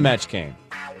Game or the Match Game?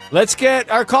 Let's get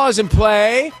our callers and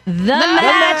play the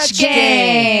Match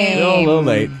Game.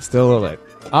 Still a little late.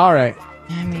 All right.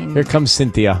 I mean, here comes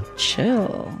Cynthia.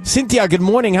 Chill. Cynthia, good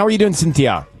morning. How are you doing,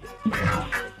 Cynthia?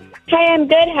 Hi, I'm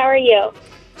good. How are you?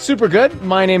 Super good.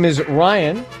 My name is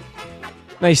Ryan.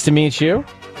 Nice to meet you.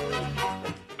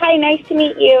 Hi, nice to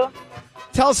meet you.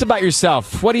 Tell us about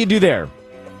yourself. What do you do there?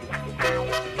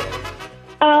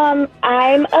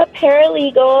 I'm a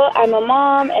paralegal. I'm a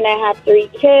mom, and I have 3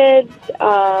 kids,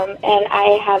 and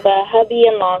I have a hubby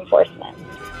in law enforcement.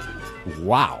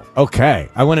 Wow. Okay.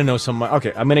 I want to know some.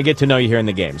 Okay, I'm going to get to know you here in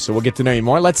the game, so we'll get to know you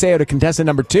more. Let's say to contestant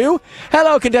number 2.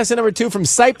 Hello, contestant number 2 from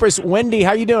Cyprus, Wendy.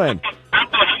 How you doing?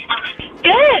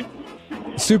 Good.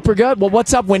 Super good. Well,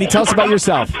 what's up, Wendy? Tell us about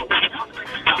yourself.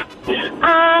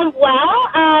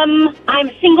 I'm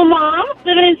a single mom,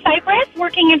 living in Cyprus,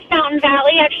 working in Fountain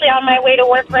Valley, actually on my way to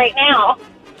work right now.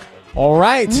 All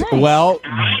right. Nice. Well,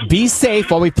 be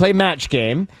safe while we play match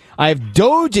game. I have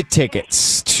Doja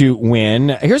tickets to win.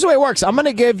 Here's the way it works. I'm going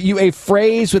to give you a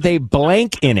phrase with a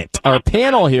blank in it. Our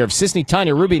panel here of Sisney,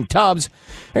 Tanya, Ruby, and Tubbs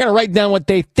are going to write down what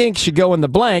they think should go in the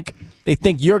blank they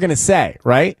think you're going to say,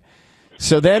 right?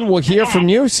 So then we'll hear from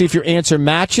you, see if your answer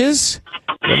matches.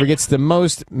 Whoever gets the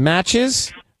most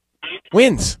matches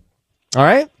wins. All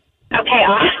right? Okay,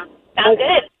 awesome. Sounds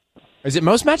good. Is it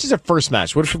most matches or first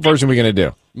match? What version are we going to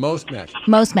do? Most matches.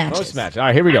 Most matches. Most matches. All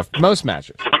right, here we go. Most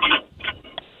matches.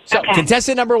 So,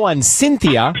 contestant number 1,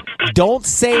 Cynthia, don't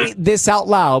say this out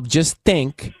loud. Just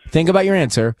think about your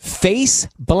answer. Face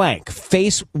blank.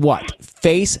 Face what?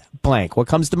 Face blank. What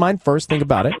comes to mind first? Think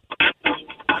about it.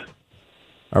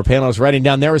 Our panel is writing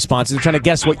down their responses. They're trying to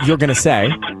guess what you're going to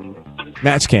say.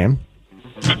 Match cam.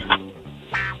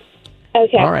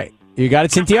 Okay. All right. You got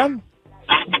it, Cynthia?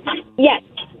 Yes.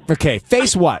 Okay.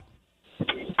 Face what?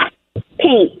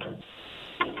 Paint.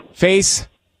 Face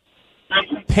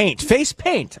paint. Face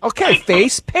paint. Okay.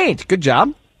 Face paint. Good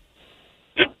job.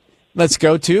 Let's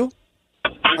go to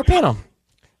our panel.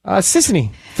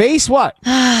 Sisney. Face what?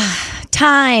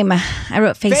 Time. I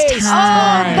wrote face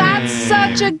time. Oh, that's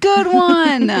such a good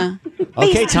one.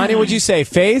 Okay, Tanya, what'd you say?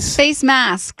 Face? Face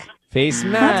mask. Face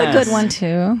mask. That's a good one,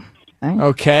 too.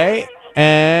 Okay.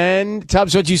 And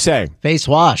Tubbs, what'd you say? Face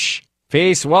wash.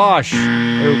 Face wash.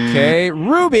 Okay.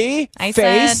 Ruby. I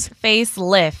face. said face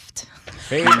lift.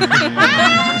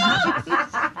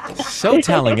 So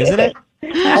telling, isn't it?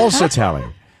 Also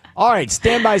telling. All right,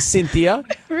 stand by, Cynthia.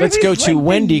 Let's go to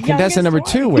Wendy, contestant number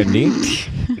 2, Wendy.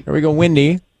 Here we go,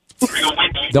 Wendy.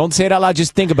 Don't say it out loud,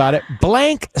 just think about it.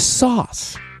 Blank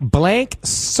sauce. Blank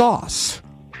sauce.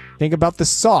 Think about the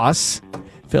sauce.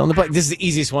 Fill in the blank. This is the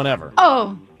easiest one ever.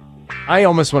 Oh. I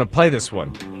almost want to play this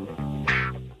one.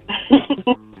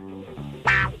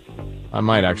 I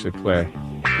might actually play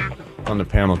on the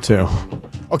panel, too.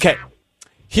 Okay,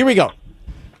 here we go.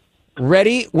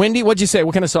 Ready? Wendy, what'd you say?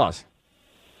 What kind of sauce?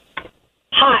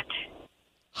 Hot.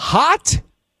 Hot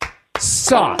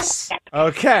sauce.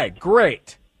 Okay,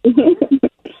 great.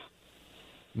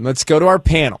 Let's go to our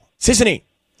panel. Sisney.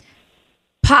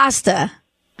 Pasta.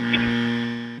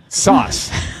 Sauce.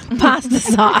 Pasta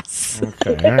sauce.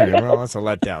 Okay, all right. Well, that's a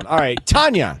letdown. All right,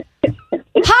 Tanya.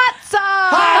 Hot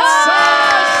sauce.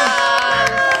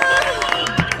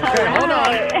 Okay, hold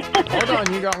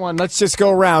on. You got one. Let's just go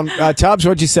around. Tubbs,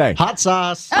 what'd you say? Hot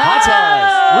sauce. Hot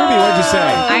sauce. Ruby, what'd you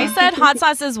say? I said hot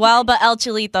sauce as well, but El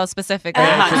Chilito specifically.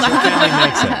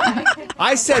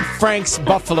 I said Frank's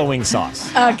buffalo wing sauce.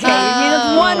 Okay,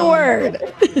 that's one word.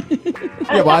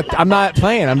 Yeah, well, I'm not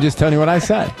playing. I'm just telling you what I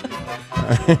said.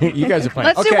 You guys are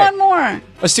playing. Let's do one more.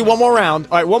 Let's do one more round.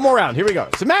 All right, one more round. Here we go.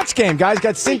 It's a match game, guys.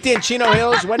 Got Cynthia and Chino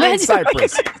Hills, Wendy and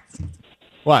Cypress.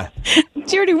 What?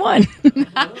 She already won.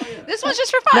 This one's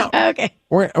just for fun. No. Okay.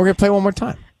 We're going to play one more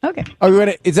time. Okay.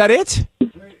 Is that it?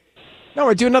 No,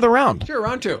 we're doing another round. Sure,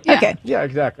 round 2. Yeah. Okay. Yeah,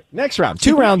 exactly. Next round.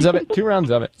 2 rounds of it. 2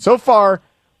 rounds of it. So far,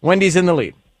 Wendy's in the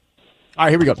lead. All right,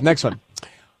 here we go. Next one.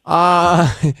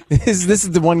 This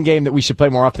is the one game that we should play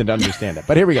more often to understand it.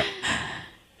 But here we go.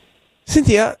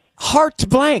 Cynthia, heart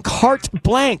blank. Heart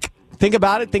blank. Think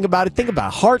about it. Think about it. Think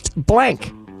about it. Heart blank.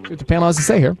 See what the panel has to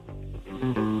say here.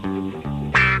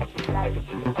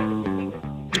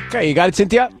 Okay, you got it,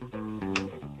 Cynthia?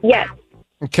 Yes.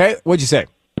 Okay, what'd you say?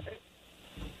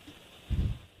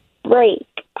 Break.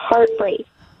 Heartbreak.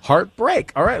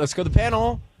 Heartbreak. All right, let's go to the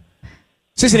panel.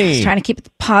 Sisney. Just trying to keep it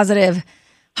positive.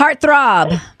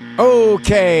 Heartthrob.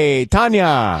 Okay,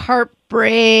 Tanya.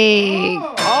 Heartbreak.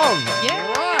 All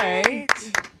right.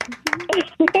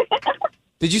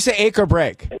 Did you say ache or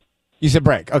break? You said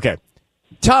break. Okay.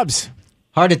 Tubbs.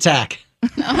 Heart attack. Oh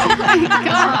my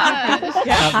gosh.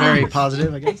 Not very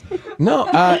positive, I guess. No,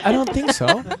 I don't think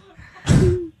so.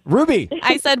 Ruby.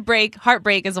 I said break,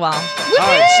 heartbreak as well. All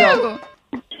right, so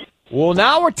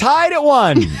now we're tied at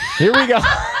 1. Here we go.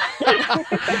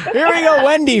 Here we go,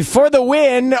 Wendy, for the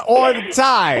win or the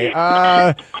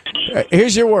tie.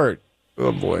 Here's your word.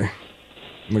 Oh boy.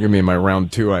 Look at me in my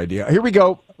round 2 idea. Here we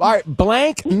go. All right,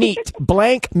 blank meat.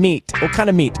 Blank meat. What kind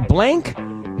of meat? Blank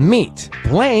meat.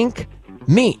 Blank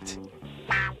meat.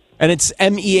 And it's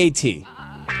MEAT.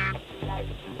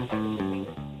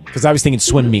 Because I was thinking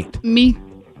swim meat. Meat.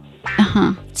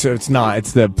 Uh-huh. So it's not.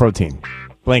 It's the protein.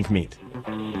 Blank meat.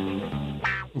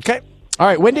 Okay. All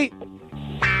right, Wendy.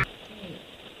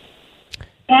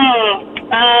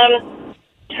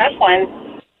 Tough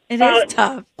one. It is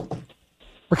tough. Or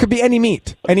it could be any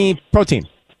meat. Any protein.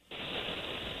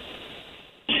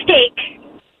 Steak.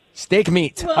 Steak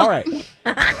meat. All right.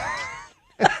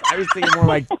 I was thinking more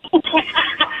like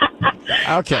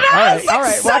Okay. All right.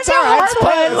 Well, that's all right. Let's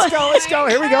play it. Let's go.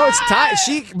 Here we go. It's time.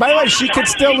 By the way, she could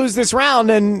still lose this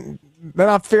round, and then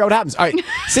I'll figure out what happens. All right.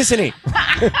 Sissany.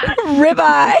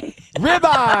 Ribeye.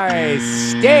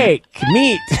 Steak.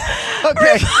 Meat.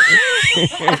 Okay.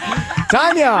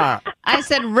 Tanya. I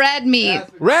said red meat.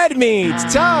 Red meat.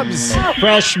 Tubbs.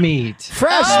 Fresh meat.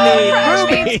 Fresh meat. Fresh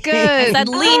Ruby. meat's good. I said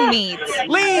lean meat.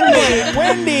 Lean meat.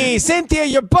 Wendy. Cynthia,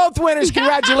 you're both winners.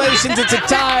 Congratulations. It's a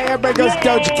tie. Everybody goes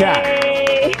Doja Cat.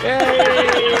 Yay.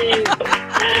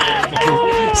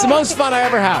 It's the most fun I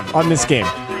ever have on this game.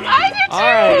 I do too. All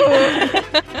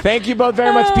right. Thank you both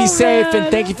very much. Be safe, and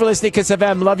thank you for listening to Kiss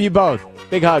FM. Love you both.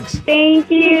 Big hugs. Thank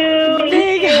you.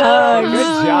 Big hugs.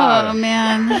 Good job. Oh,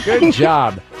 man. Good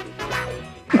job.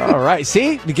 All right.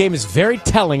 See, the game is very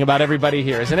telling about everybody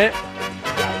here, isn't it?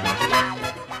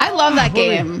 I love that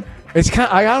game. It's kind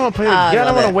of, I don't want to play it again. I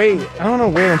don't want to wait. I don't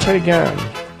want to wait and play it again.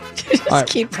 Just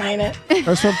keep playing it. I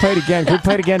just want to play it again. Can we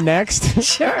play it again next?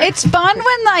 Sure. It's fun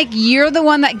when like you're the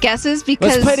one that guesses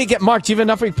because Let's play it again. Mark, do you have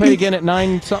enough? We can play it again at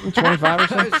 9-something, 25 or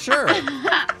something? Sure.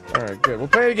 All right, good. We'll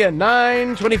play it again.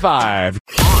 9:25.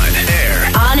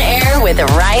 On air with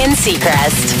Ryan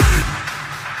Seacrest.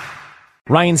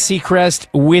 Ryan Seacrest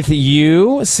with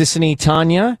you, Sissany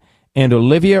Tanya, and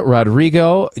Olivia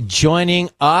Rodrigo joining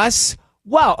us.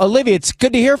 Wow, Olivia, it's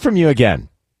good to hear from you again.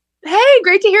 Hey,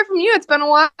 great to hear from you. It's been a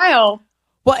while.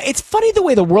 Well, it's funny the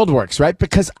way the world works, right?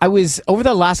 Because I was, over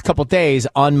the last couple of days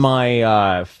on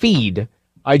my feed,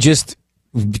 I just,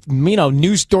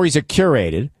 news stories are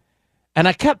curated. And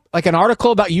I kept, like, an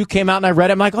article about you came out and I read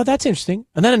it. I'm like, oh, that's interesting.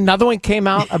 And then another one came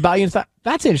out about you and thought,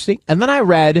 that's interesting. And then I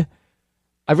read,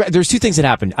 there's two things that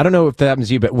happened. I don't know if that happens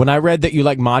to you, but when I read that you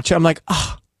like matcha, I'm like,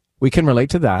 oh, we can relate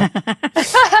to that.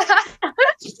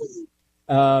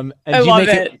 And I love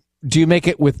it. Do you make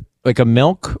it with like a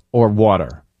milk or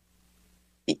water?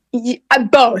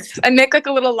 Both. I make like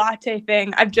a little latte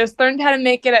thing. I've just learned how to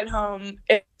make it at home.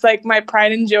 It's like my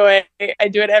pride and joy. I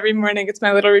do it every morning. It's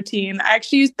my little routine. I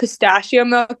actually use pistachio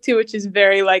milk too, which is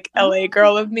very like LA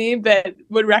girl of me, but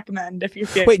would recommend if you're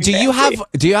feeling Wait, do you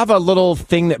have a little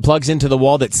thing that plugs into the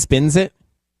wall that spins it?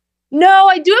 No,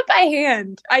 I do it by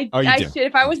hand. I do? should.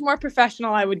 If I was more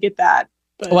professional, I would get that.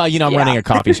 But, Well, I'm running a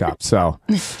coffee shop, so.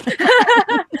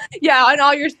 Yeah, on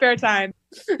all your spare time.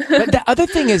 But the other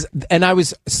thing is, and I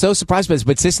was so surprised by this,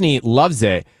 but Sissany loves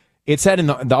it. It said in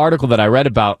the article that I read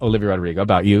about Olivia Rodrigo,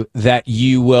 about you, that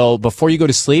you will, before you go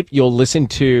to sleep, you'll listen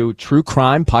to true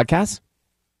crime podcasts.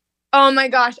 Oh my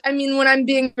gosh. I mean, when I'm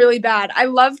being really bad, I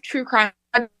love true crime.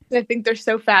 I think they're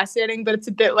so fascinating, but it's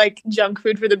a bit like junk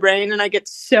food for the brain. And I get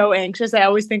so anxious. I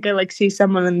always think I like see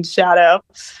someone in the shadow.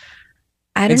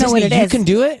 I don't know what it is. You can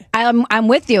do it? I'm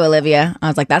with you, Olivia. I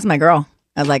was like, that's my girl.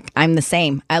 I was like, I'm the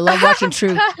same. I love watching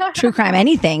true crime,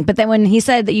 anything. But then when he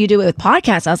said that you do it with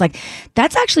podcasts, I was like,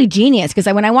 that's actually genius. Because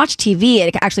when I watch TV,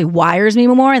 it actually wires me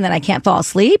more and then I can't fall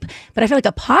asleep. But I feel like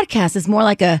a podcast is more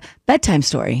like a bedtime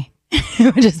story.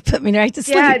 It would just put me right to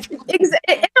sleep. Yeah,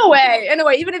 in a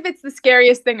way, even if it's the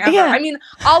scariest thing ever. Yeah. I mean,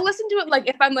 I'll listen to it like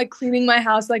if I'm like cleaning my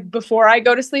house like before I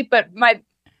go to sleep. But my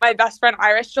best friend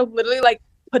Iris, she'll literally like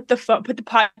put the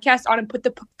podcast on and put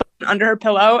the phone under her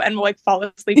pillow and will like fall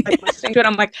asleep like listening to it.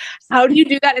 I'm like, how do you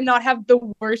do that and not have the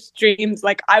worst dreams?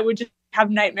 Like I would just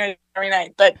have nightmares every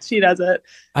night, but she does it.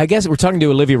 I guess we're talking to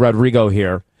Olivia Rodrigo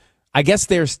here. I guess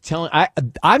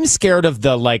I'm scared of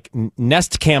the like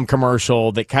Nest Cam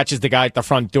commercial that catches the guy at the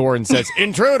front door and says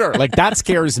intruder. Like that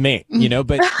scares me,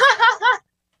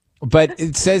 but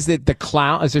it says that the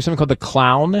clown, is there something called the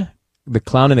clown and the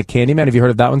Candyman? Have you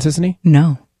heard of that one, Sissany?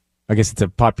 No. I guess it's a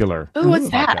popular what's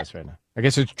podcast that? right now. I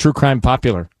guess it's a true crime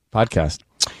popular podcast.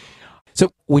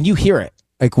 So when you hear it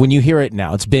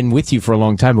now, it's been with you for a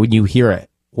long time. When you hear it,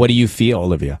 what do you feel,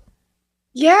 Olivia?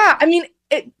 Yeah, I mean,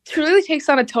 it truly takes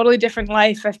on a totally different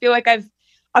life. I feel like I've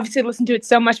obviously listened to it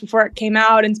so much before it came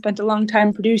out and spent a long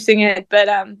time producing it. But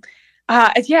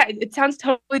it sounds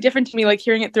totally different to me, like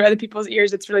hearing it through other people's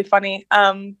ears. It's really funny.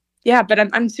 But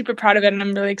I'm super proud of it. And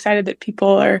I'm really excited that people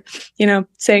are,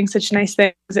 saying such nice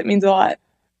things. It means a lot.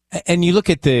 And you look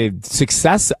at the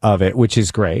success of it, which is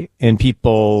great. And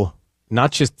people,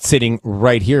 not just sitting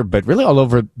right here, but really all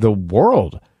over the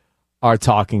world are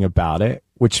talking about it,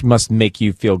 which must make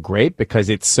you feel great because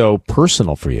it's so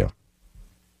personal for you.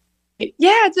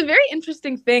 Yeah, it's a very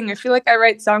interesting thing. I feel like I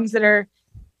write songs that are,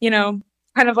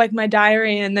 kind of like my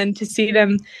diary. And then to see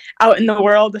them out in the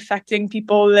world affecting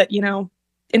people that,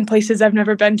 in places I've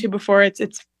never been to before, it's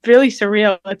really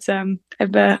surreal. It's I'm a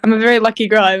very lucky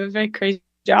girl. I have a very crazy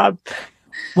job.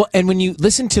 Well, and when you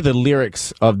listen to the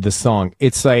lyrics of the song,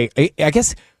 it's like, I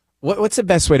guess, what's the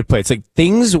best way to put it? It's like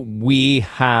things we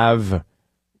have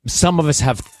some of us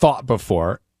have thought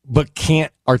before, but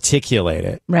can't articulate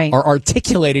it. Right. Or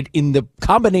articulate it in the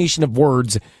combination of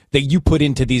words that you put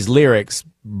into these lyrics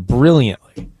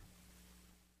brilliantly.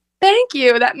 Thank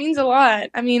you. That means a lot.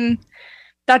 I mean,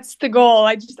 that's the goal.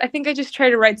 I think I just try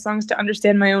to write songs to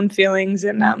understand my own feelings,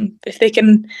 and if they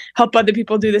can help other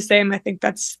people do the same, I think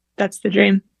that's the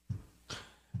dream.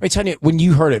 Wait, Tanya, when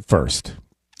you heard it first,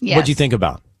 Yes. what'd you think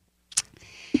about?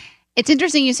 It's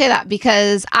interesting you say that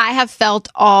because I have felt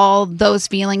all those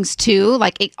feelings too.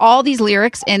 Like all these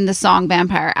lyrics in the song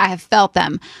Vampire, I have felt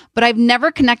them, but I've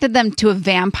never connected them to a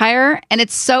vampire. And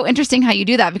it's so interesting how you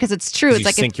do that because it's true. It's You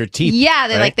like sink your teeth. Yeah,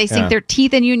 they right? they sink Yeah. their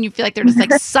teeth in you, and you feel like they're just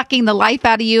like sucking the life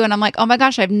out of you. And I'm like, oh my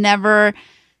gosh, I've never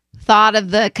thought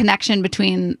of the connection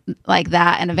between like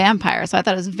that and a vampire. So I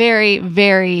thought it was very,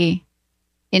 very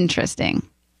interesting.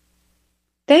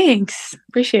 Thanks.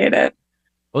 Appreciate it.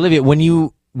 Olivia,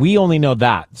 we only know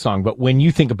that song, but when you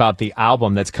think about the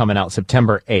album that's coming out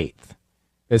September 8th,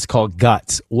 it's called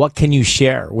Guts. What can you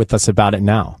share with us about it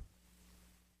now?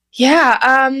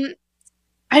 Yeah.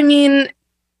 I mean,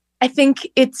 I think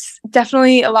it's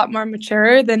definitely a lot more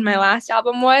mature than my last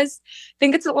album was. I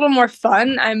think it's a little more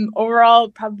fun. I'm overall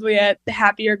probably a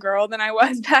happier girl than I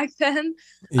was back then.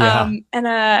 Yeah.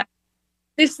 I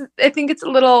think it's a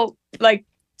little like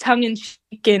tongue in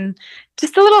cheek and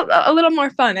just a little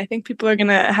more fun. I think people are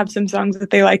gonna have some songs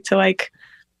that they like to like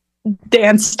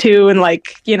dance to and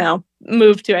like,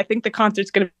 move to. I think the concert's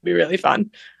gonna be really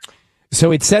fun.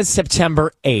 So it says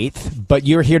September 8th, but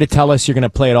you're here to tell us you're going to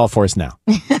play it all for us now.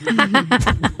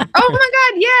 Oh my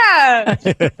God, yeah!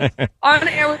 On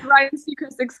air with Ryan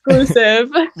Seacrest exclusive.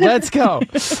 Let's go.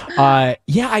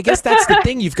 Yeah, I guess that's the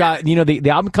thing. You've got, the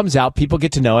album comes out, people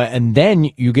get to know it, and then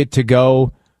you get to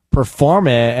go perform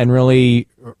it and really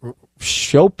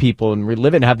show people and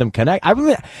relive it and have them connect.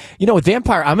 With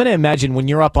Vampire, I'm going to imagine when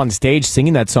you're up on stage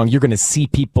singing that song, you're going to see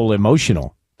people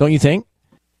emotional. Don't you think?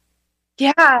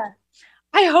 Yeah,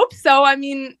 I hope so. I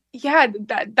mean, yeah,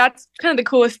 that's kind of the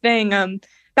coolest thing.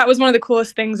 That was one of the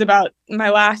coolest things about my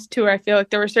last tour. I feel like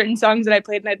there were certain songs that I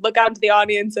played and I'd look out into the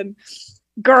audience and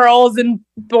girls and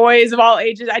boys of all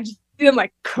ages, I just see them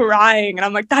like crying. And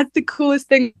I'm like, that's the coolest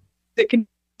thing that can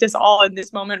us all in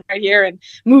this moment right here and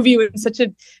move you in such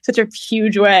a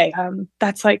huge way.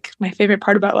 That's like my favorite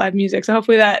part about live music. So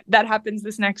hopefully that happens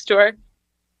this next tour.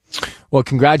 Well,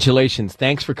 congratulations.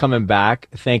 Thanks for coming back.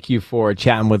 Thank you for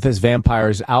chatting with us.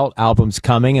 Vampire's out, album's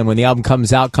coming, and when the album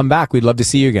comes out, come back. We'd love to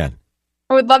see you again.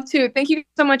 I would love to. Thank you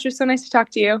so much. It was so nice to talk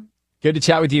to you. Good to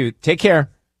chat with you. Take care.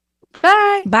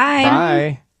 Bye.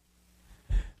 Bye.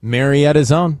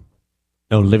 Marietta's own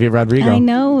Olivia Rodrigo. I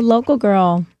know, local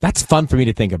girl. That's fun for me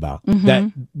to think about. Mhm.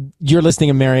 That you're listening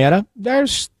to Marietta.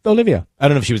 There's Olivia. I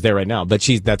don't know if she was there right now, but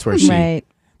that's where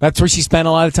she spent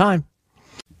a lot of time.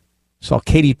 Saw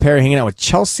Katy Perry hanging out with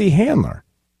Chelsea Handler.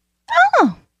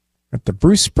 Oh. At the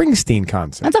Bruce Springsteen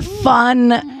concert. That's a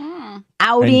fun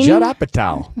outing. And Judd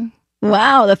Apatow.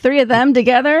 Wow, the three of them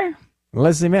together?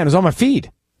 Leslie Mann. It was on my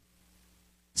feed.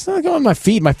 It's not going on my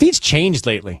feed. My feed's changed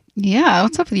lately. Yeah,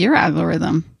 what's up with your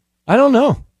algorithm? I don't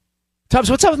know. Tubbs,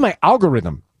 what's up with my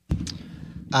algorithm?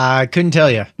 I couldn't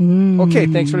tell you. Okay,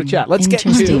 thanks for the chat. Let's get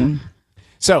to...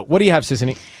 So, what do you have,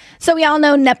 Sissany? So we all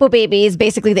know Nepo babies.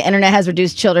 Basically, the internet has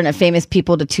reduced children of famous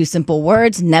people to two simple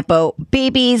words: Nepo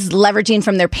babies, leveraging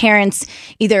from their parents'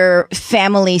 either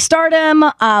family stardom.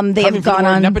 They have gone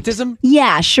on nepotism.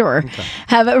 Yeah, sure. Okay.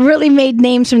 Have really made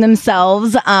names for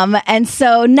themselves, and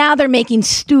so now they're making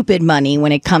stupid money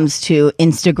when it comes to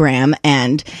Instagram,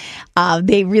 and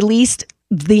they released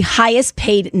the highest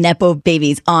paid Nepo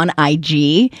babies on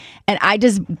IG, and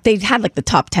they've had like the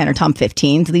top 10 or top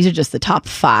 15. So these are just the top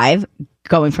 5.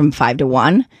 Going from 5 to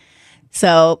 1.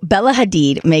 So Bella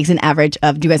Hadid makes an average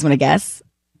of, do you guys want to guess?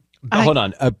 Hold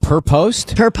on. Per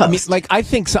post? Per post. I mean,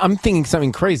 I'm thinking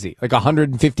something crazy, like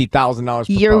 $150,000 per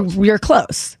post. You're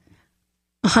close.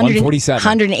 147.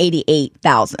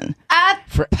 188,000.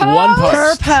 For one post.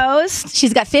 Per post.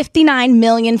 She's got 59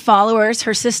 million followers.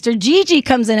 Her sister Gigi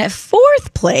comes in at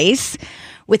 4th place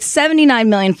with 79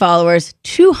 million followers,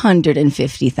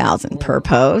 250,000 per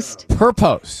post. Per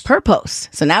post. Per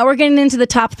post. So now we're getting into the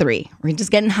top 3. We're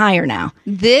just getting higher now.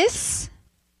 This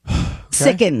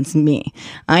sickens me.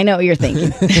 I know what you're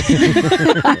thinking.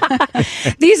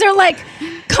 These are like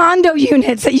condo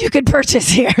units that you could purchase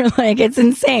here. Like, it's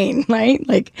insane, right?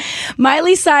 Like,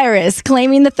 Miley Cyrus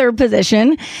claiming the 3rd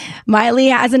position. Miley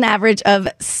has an average of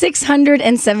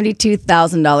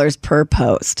 $672,000 per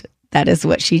post. That is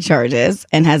what she charges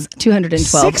and has 212.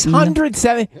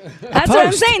 670. That's what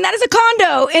I'm saying. That is a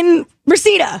condo in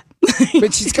Rosita.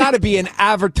 But she's got to be an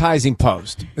advertising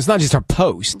post. It's not just her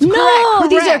post. No,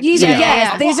 these are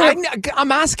yes. These are.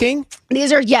 I'm asking.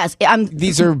 These are yes.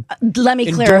 These are. Let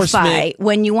me clarify.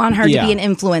 When you want her to be an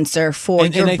influencer for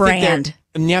your brand.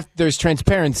 And there's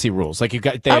transparency rules. Like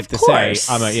they have to say,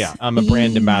 I'm a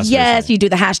brand ambassador. Yes, you do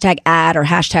the hashtag ad or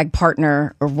hashtag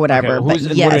partner or whatever. Okay,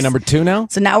 what are we, number 2 now?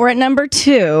 So now we're at number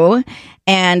 2,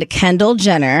 and Kendall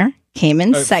Jenner came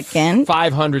in second.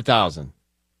 $500,000.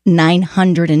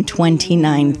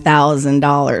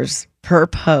 $929,000 per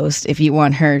post if you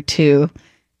want her to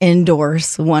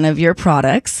endorse one of your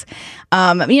products. She's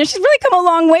really come a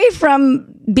long way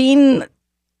from being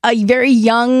a very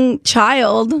young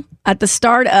child at the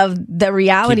start of the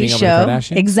reality show.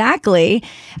 Exactly.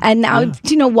 And now,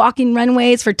 walking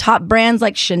runways for top brands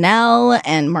like Chanel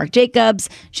and Marc Jacobs.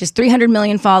 She has 300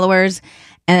 million followers.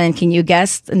 And can you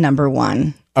guess the number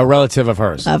 1? A relative of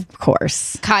hers. Of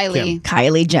course.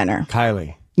 Kylie Jenner.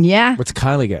 Kylie. Yeah. What's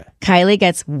Kylie get? Kylie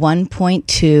gets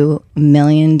 $1.2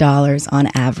 million on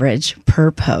average per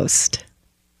post.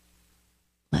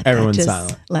 Everyone's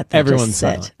silent. Everyone's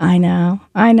silent. I know.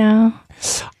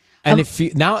 And if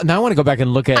you now I want to go back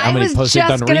and look at how many posts they've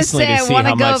done recently to see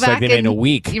how much they made in a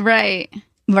week. Right.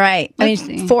 Let's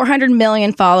see. 400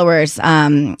 million followers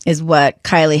is what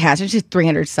Kylie has. She's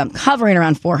 300 something, hovering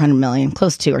around 400 million,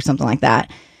 close to or something like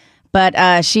that.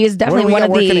 But she is definitely one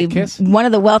of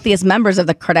the wealthiest members of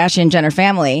the Kardashian-Jenner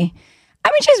family.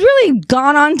 She's really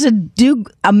gone on to do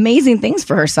amazing things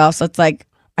for herself. So it's like,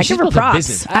 I give her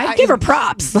props. I give her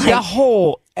props.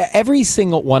 Every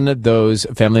single one of those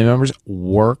family members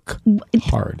work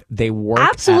hard. They work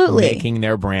at making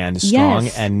their brand strong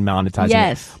and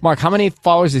monetizing it. Mark, how many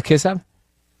followers does Kiss have?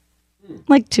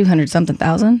 Like 200 something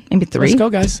thousand, maybe 3. Let's go,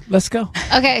 guys. Let's go.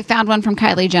 Okay, found one from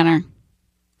Kylie Jenner.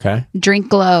 Okay. Drink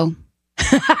Glow.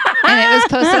 And it was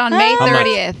posted on May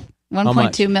 30th.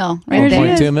 1.2 mil right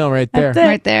there. 1.2 mil right there.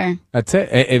 Right there. That's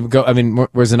it.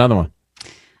 Where's another one?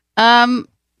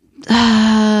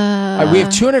 We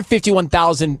have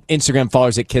 251,000 Instagram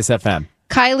followers at Kiss FM.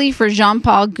 Kylie for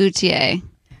Jean-Paul Gaultier.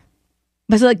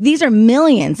 But so these are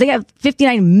millions. They have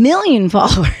 59 million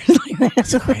followers.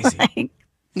 That's crazy.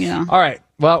 Yeah. All right.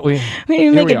 Well, we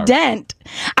didn't make a dent.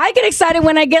 I get excited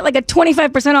when I get like a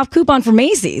 25% off coupon for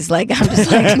Macy's. Like, I'm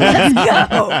just like, let's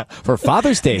go. For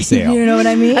Father's Day sale. You know what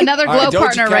I mean? Another Glow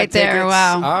partner right there. Tickets.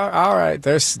 Wow. All right.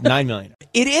 There's 9 million.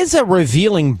 It is a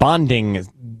revealing bonding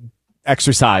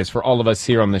exercise for all of us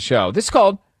here on the show. This is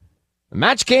called the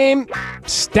Match Game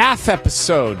Staff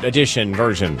Episode Edition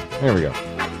version. Here we go.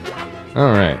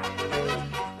 All right.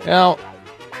 Now,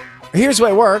 here's the way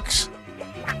it works.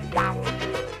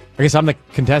 I guess I'm the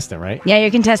contestant, right? Yeah, you're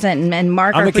a contestant, and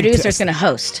Mark, our producer, is going to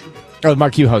host. Oh,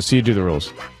 Mark, you host, so you do the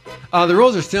rules. The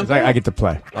rules are simple. I get to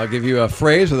play. I'll give you a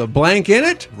phrase with a blank in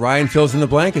it. Ryan fills in the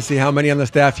blank and see how many on the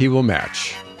staff he will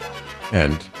match.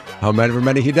 And however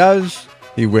many he does,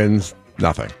 he wins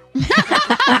nothing. He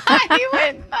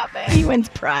wins nothing. He wins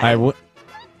pride.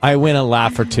 I win a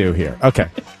laugh or two here. Okay.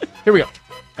 Here we go.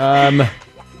 All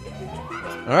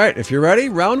right, if you're ready,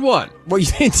 round 1. Well, you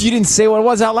didn't say what it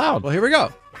was out loud. Well, here we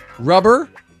go. Rubber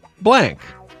blank.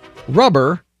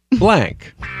 Rubber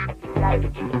blank.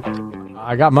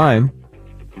 I got mine.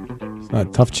 It's not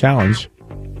a tough challenge.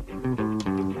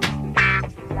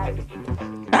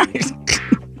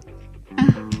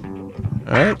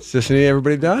 All right, Sissany,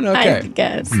 everybody done? Okay. I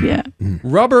guess, yeah.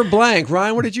 Rubber blank.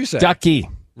 Ryan, what did you say? Ducky.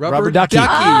 Rubber ducky. Is the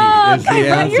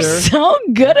answer. You're so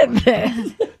good at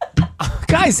this.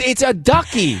 Guys, it's a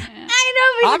ducky. I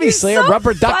know, but obviously, so a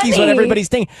rubber ducky is what funny. everybody's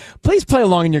thinking. Please play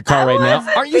along in your car right now.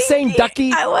 Aren't you saying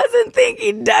ducky? I wasn't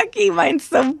thinking ducky. Mine's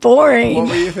so boring. What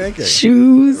were you thinking?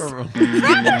 Shoes. Rubber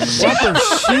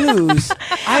shoes?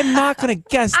 I'm not going to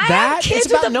guess that. I have kids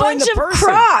it's about with a knowing bunch the of person.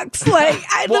 Crocs. Like,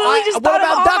 I literally just what thought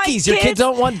about of all duckies? my Your kids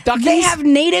don't want duckies? They have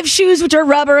native shoes, which are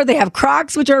rubber. They have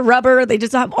Crocs, which are rubber. They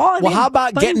just have all. Well, how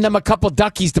about getting them a couple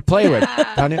duckies to play with?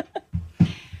 Tanya?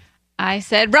 I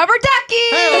said rubber ducky.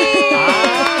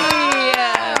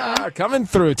 Coming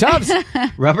through. Tubbs.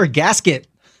 Rubber gasket.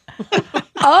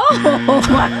 Oh,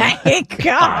 my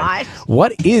God.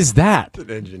 What is that? An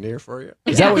engineer for you.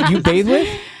 Is that what you bathe with?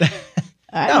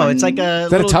 No, it's like a.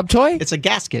 Is that a tub toy? It's a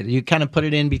gasket. You kind of put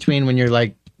it in between when you're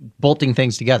like bolting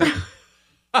things together.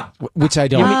 Which I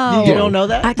don't. You don't know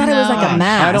that? I thought it was like a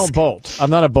mask. I don't bolt.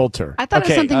 I'm not a bolter. I thought it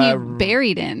was something you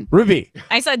buried in. Ruby.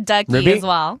 I said ducky Ruby? as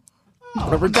well.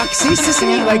 Rubber ducky. See,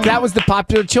 Sissany, like that was the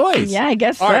popular choice. Yeah, I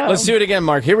guess All right, let's do it again,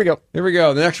 Mark. Here we go. Here we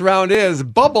go. The next round is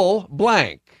bubble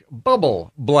blank.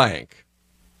 Bubble blank.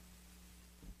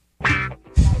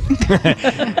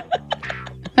 That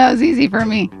was easy for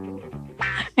me.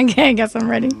 Okay, I guess I'm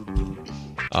ready.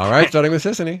 All right, starting with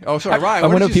Sissany. Oh, sorry,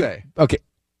 Ryan, what did you say? Okay,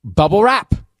 bubble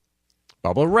wrap.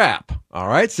 Bubble wrap. All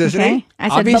right, Sissany. Okay. I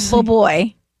said Bubble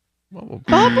Boy. Bubble Boy.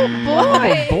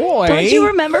 Bubble Boy. Don't you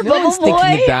remember No one's Bubble Boy?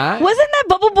 thinking of that. Wasn't that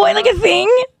Bubble Boy like a thing?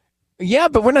 Yeah,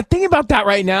 but we're not thinking about that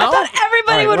right now. I thought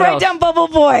everybody All right, would what write else? down Bubble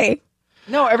Boy.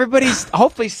 No, everybody's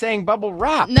hopefully saying bubble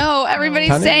wrap. No, everybody's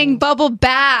Honey? saying bubble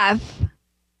bath.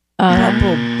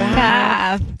 Bubble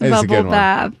Bath. That is a good Bubble one.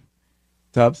 bath.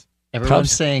 Tubbs? Everyone's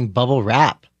Tubbs? saying bubble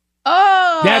wrap.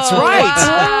 Oh. That's right.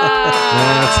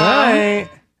 wow. That's right.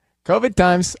 COVID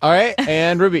times. All right,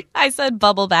 and Ruby. I said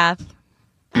bubble bath.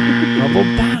 Bubble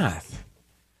bath.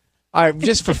 All right,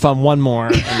 just for fun, one more,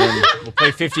 and then we'll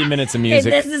play 15 minutes of Okay,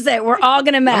 music. this is it. We're all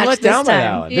going to match I'm let this down by that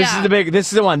time. one. This is the big.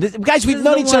 This is the one. Guys, we've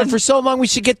known each other for so long. We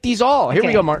should get these all. Here we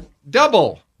Okay. go, Mark.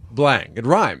 Double blank. It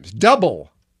rhymes. Double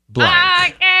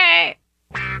blank. Okay.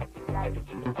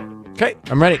 Okay,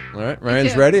 I'm ready. All right,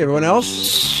 Ryan's ready. Everyone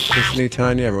else? Sissany,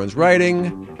 Tanya, everyone's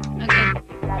writing.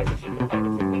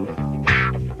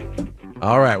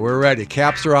 All right, we're ready.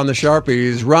 Caps are on the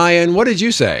Sharpies. Ryan, what did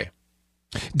you say?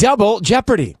 Double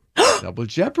Jeopardy. Double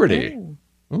Jeopardy.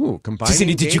 Ooh, combining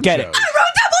Sissany, did you game get it? shows.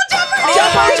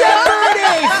 Double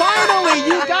Jeopardy! Finally,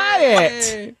 you got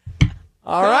it.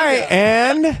 All right,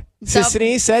 and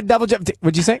Sissany said double Jeopardy.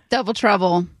 What'd you say? Double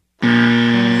trouble.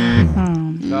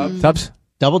 Tubbs?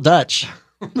 Double Dutch.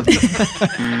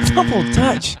 Double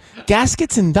Dutch.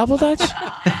 Gaskets and double Dutch?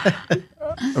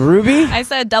 Ruby? I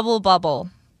said double bubble.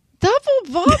 Double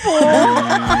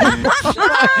bubble.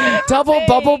 Double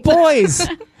Bubble Boys.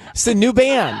 It's the new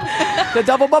band. The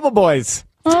Double Bubble Boys.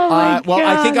 Oh my Well,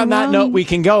 I think God, on that Mom. note, we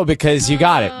can go because you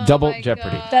got it. Double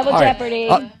Jeopardy. Double All right. Jeopardy.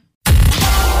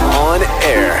 On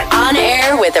air. On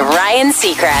air with Ryan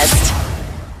Seacrest.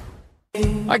 All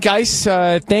right, guys.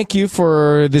 Thank you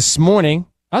for this morning.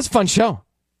 That was a fun show.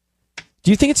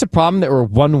 Do you think it's a problem that we're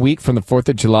 1 week from the 4th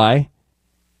of July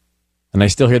and I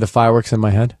still hear the fireworks in my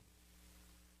head?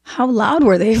 How loud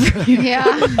were they for you? Yeah.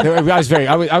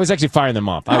 I was actually firing them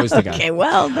off. I was the guy. Okay,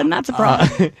 well, then that's a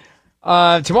problem.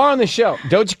 Tomorrow on the show,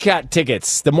 Doja Cat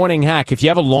tickets, the morning hack. If you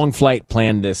have a long flight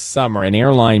planned this summer, an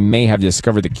airline may have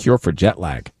discovered the cure for jet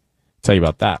lag. Tell you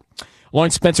about that.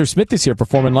 Lawrence Spencer Smith is here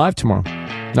performing live tomorrow.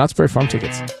 Knott's Berry Farm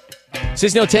tickets.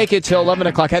 Cisno, take it till 11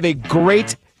 o'clock. Have a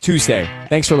great Tuesday.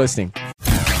 Thanks for listening.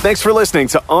 Thanks for listening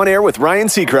to On Air with Ryan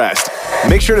Seacrest.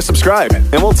 Make sure to subscribe,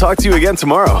 and we'll talk to you again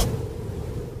tomorrow.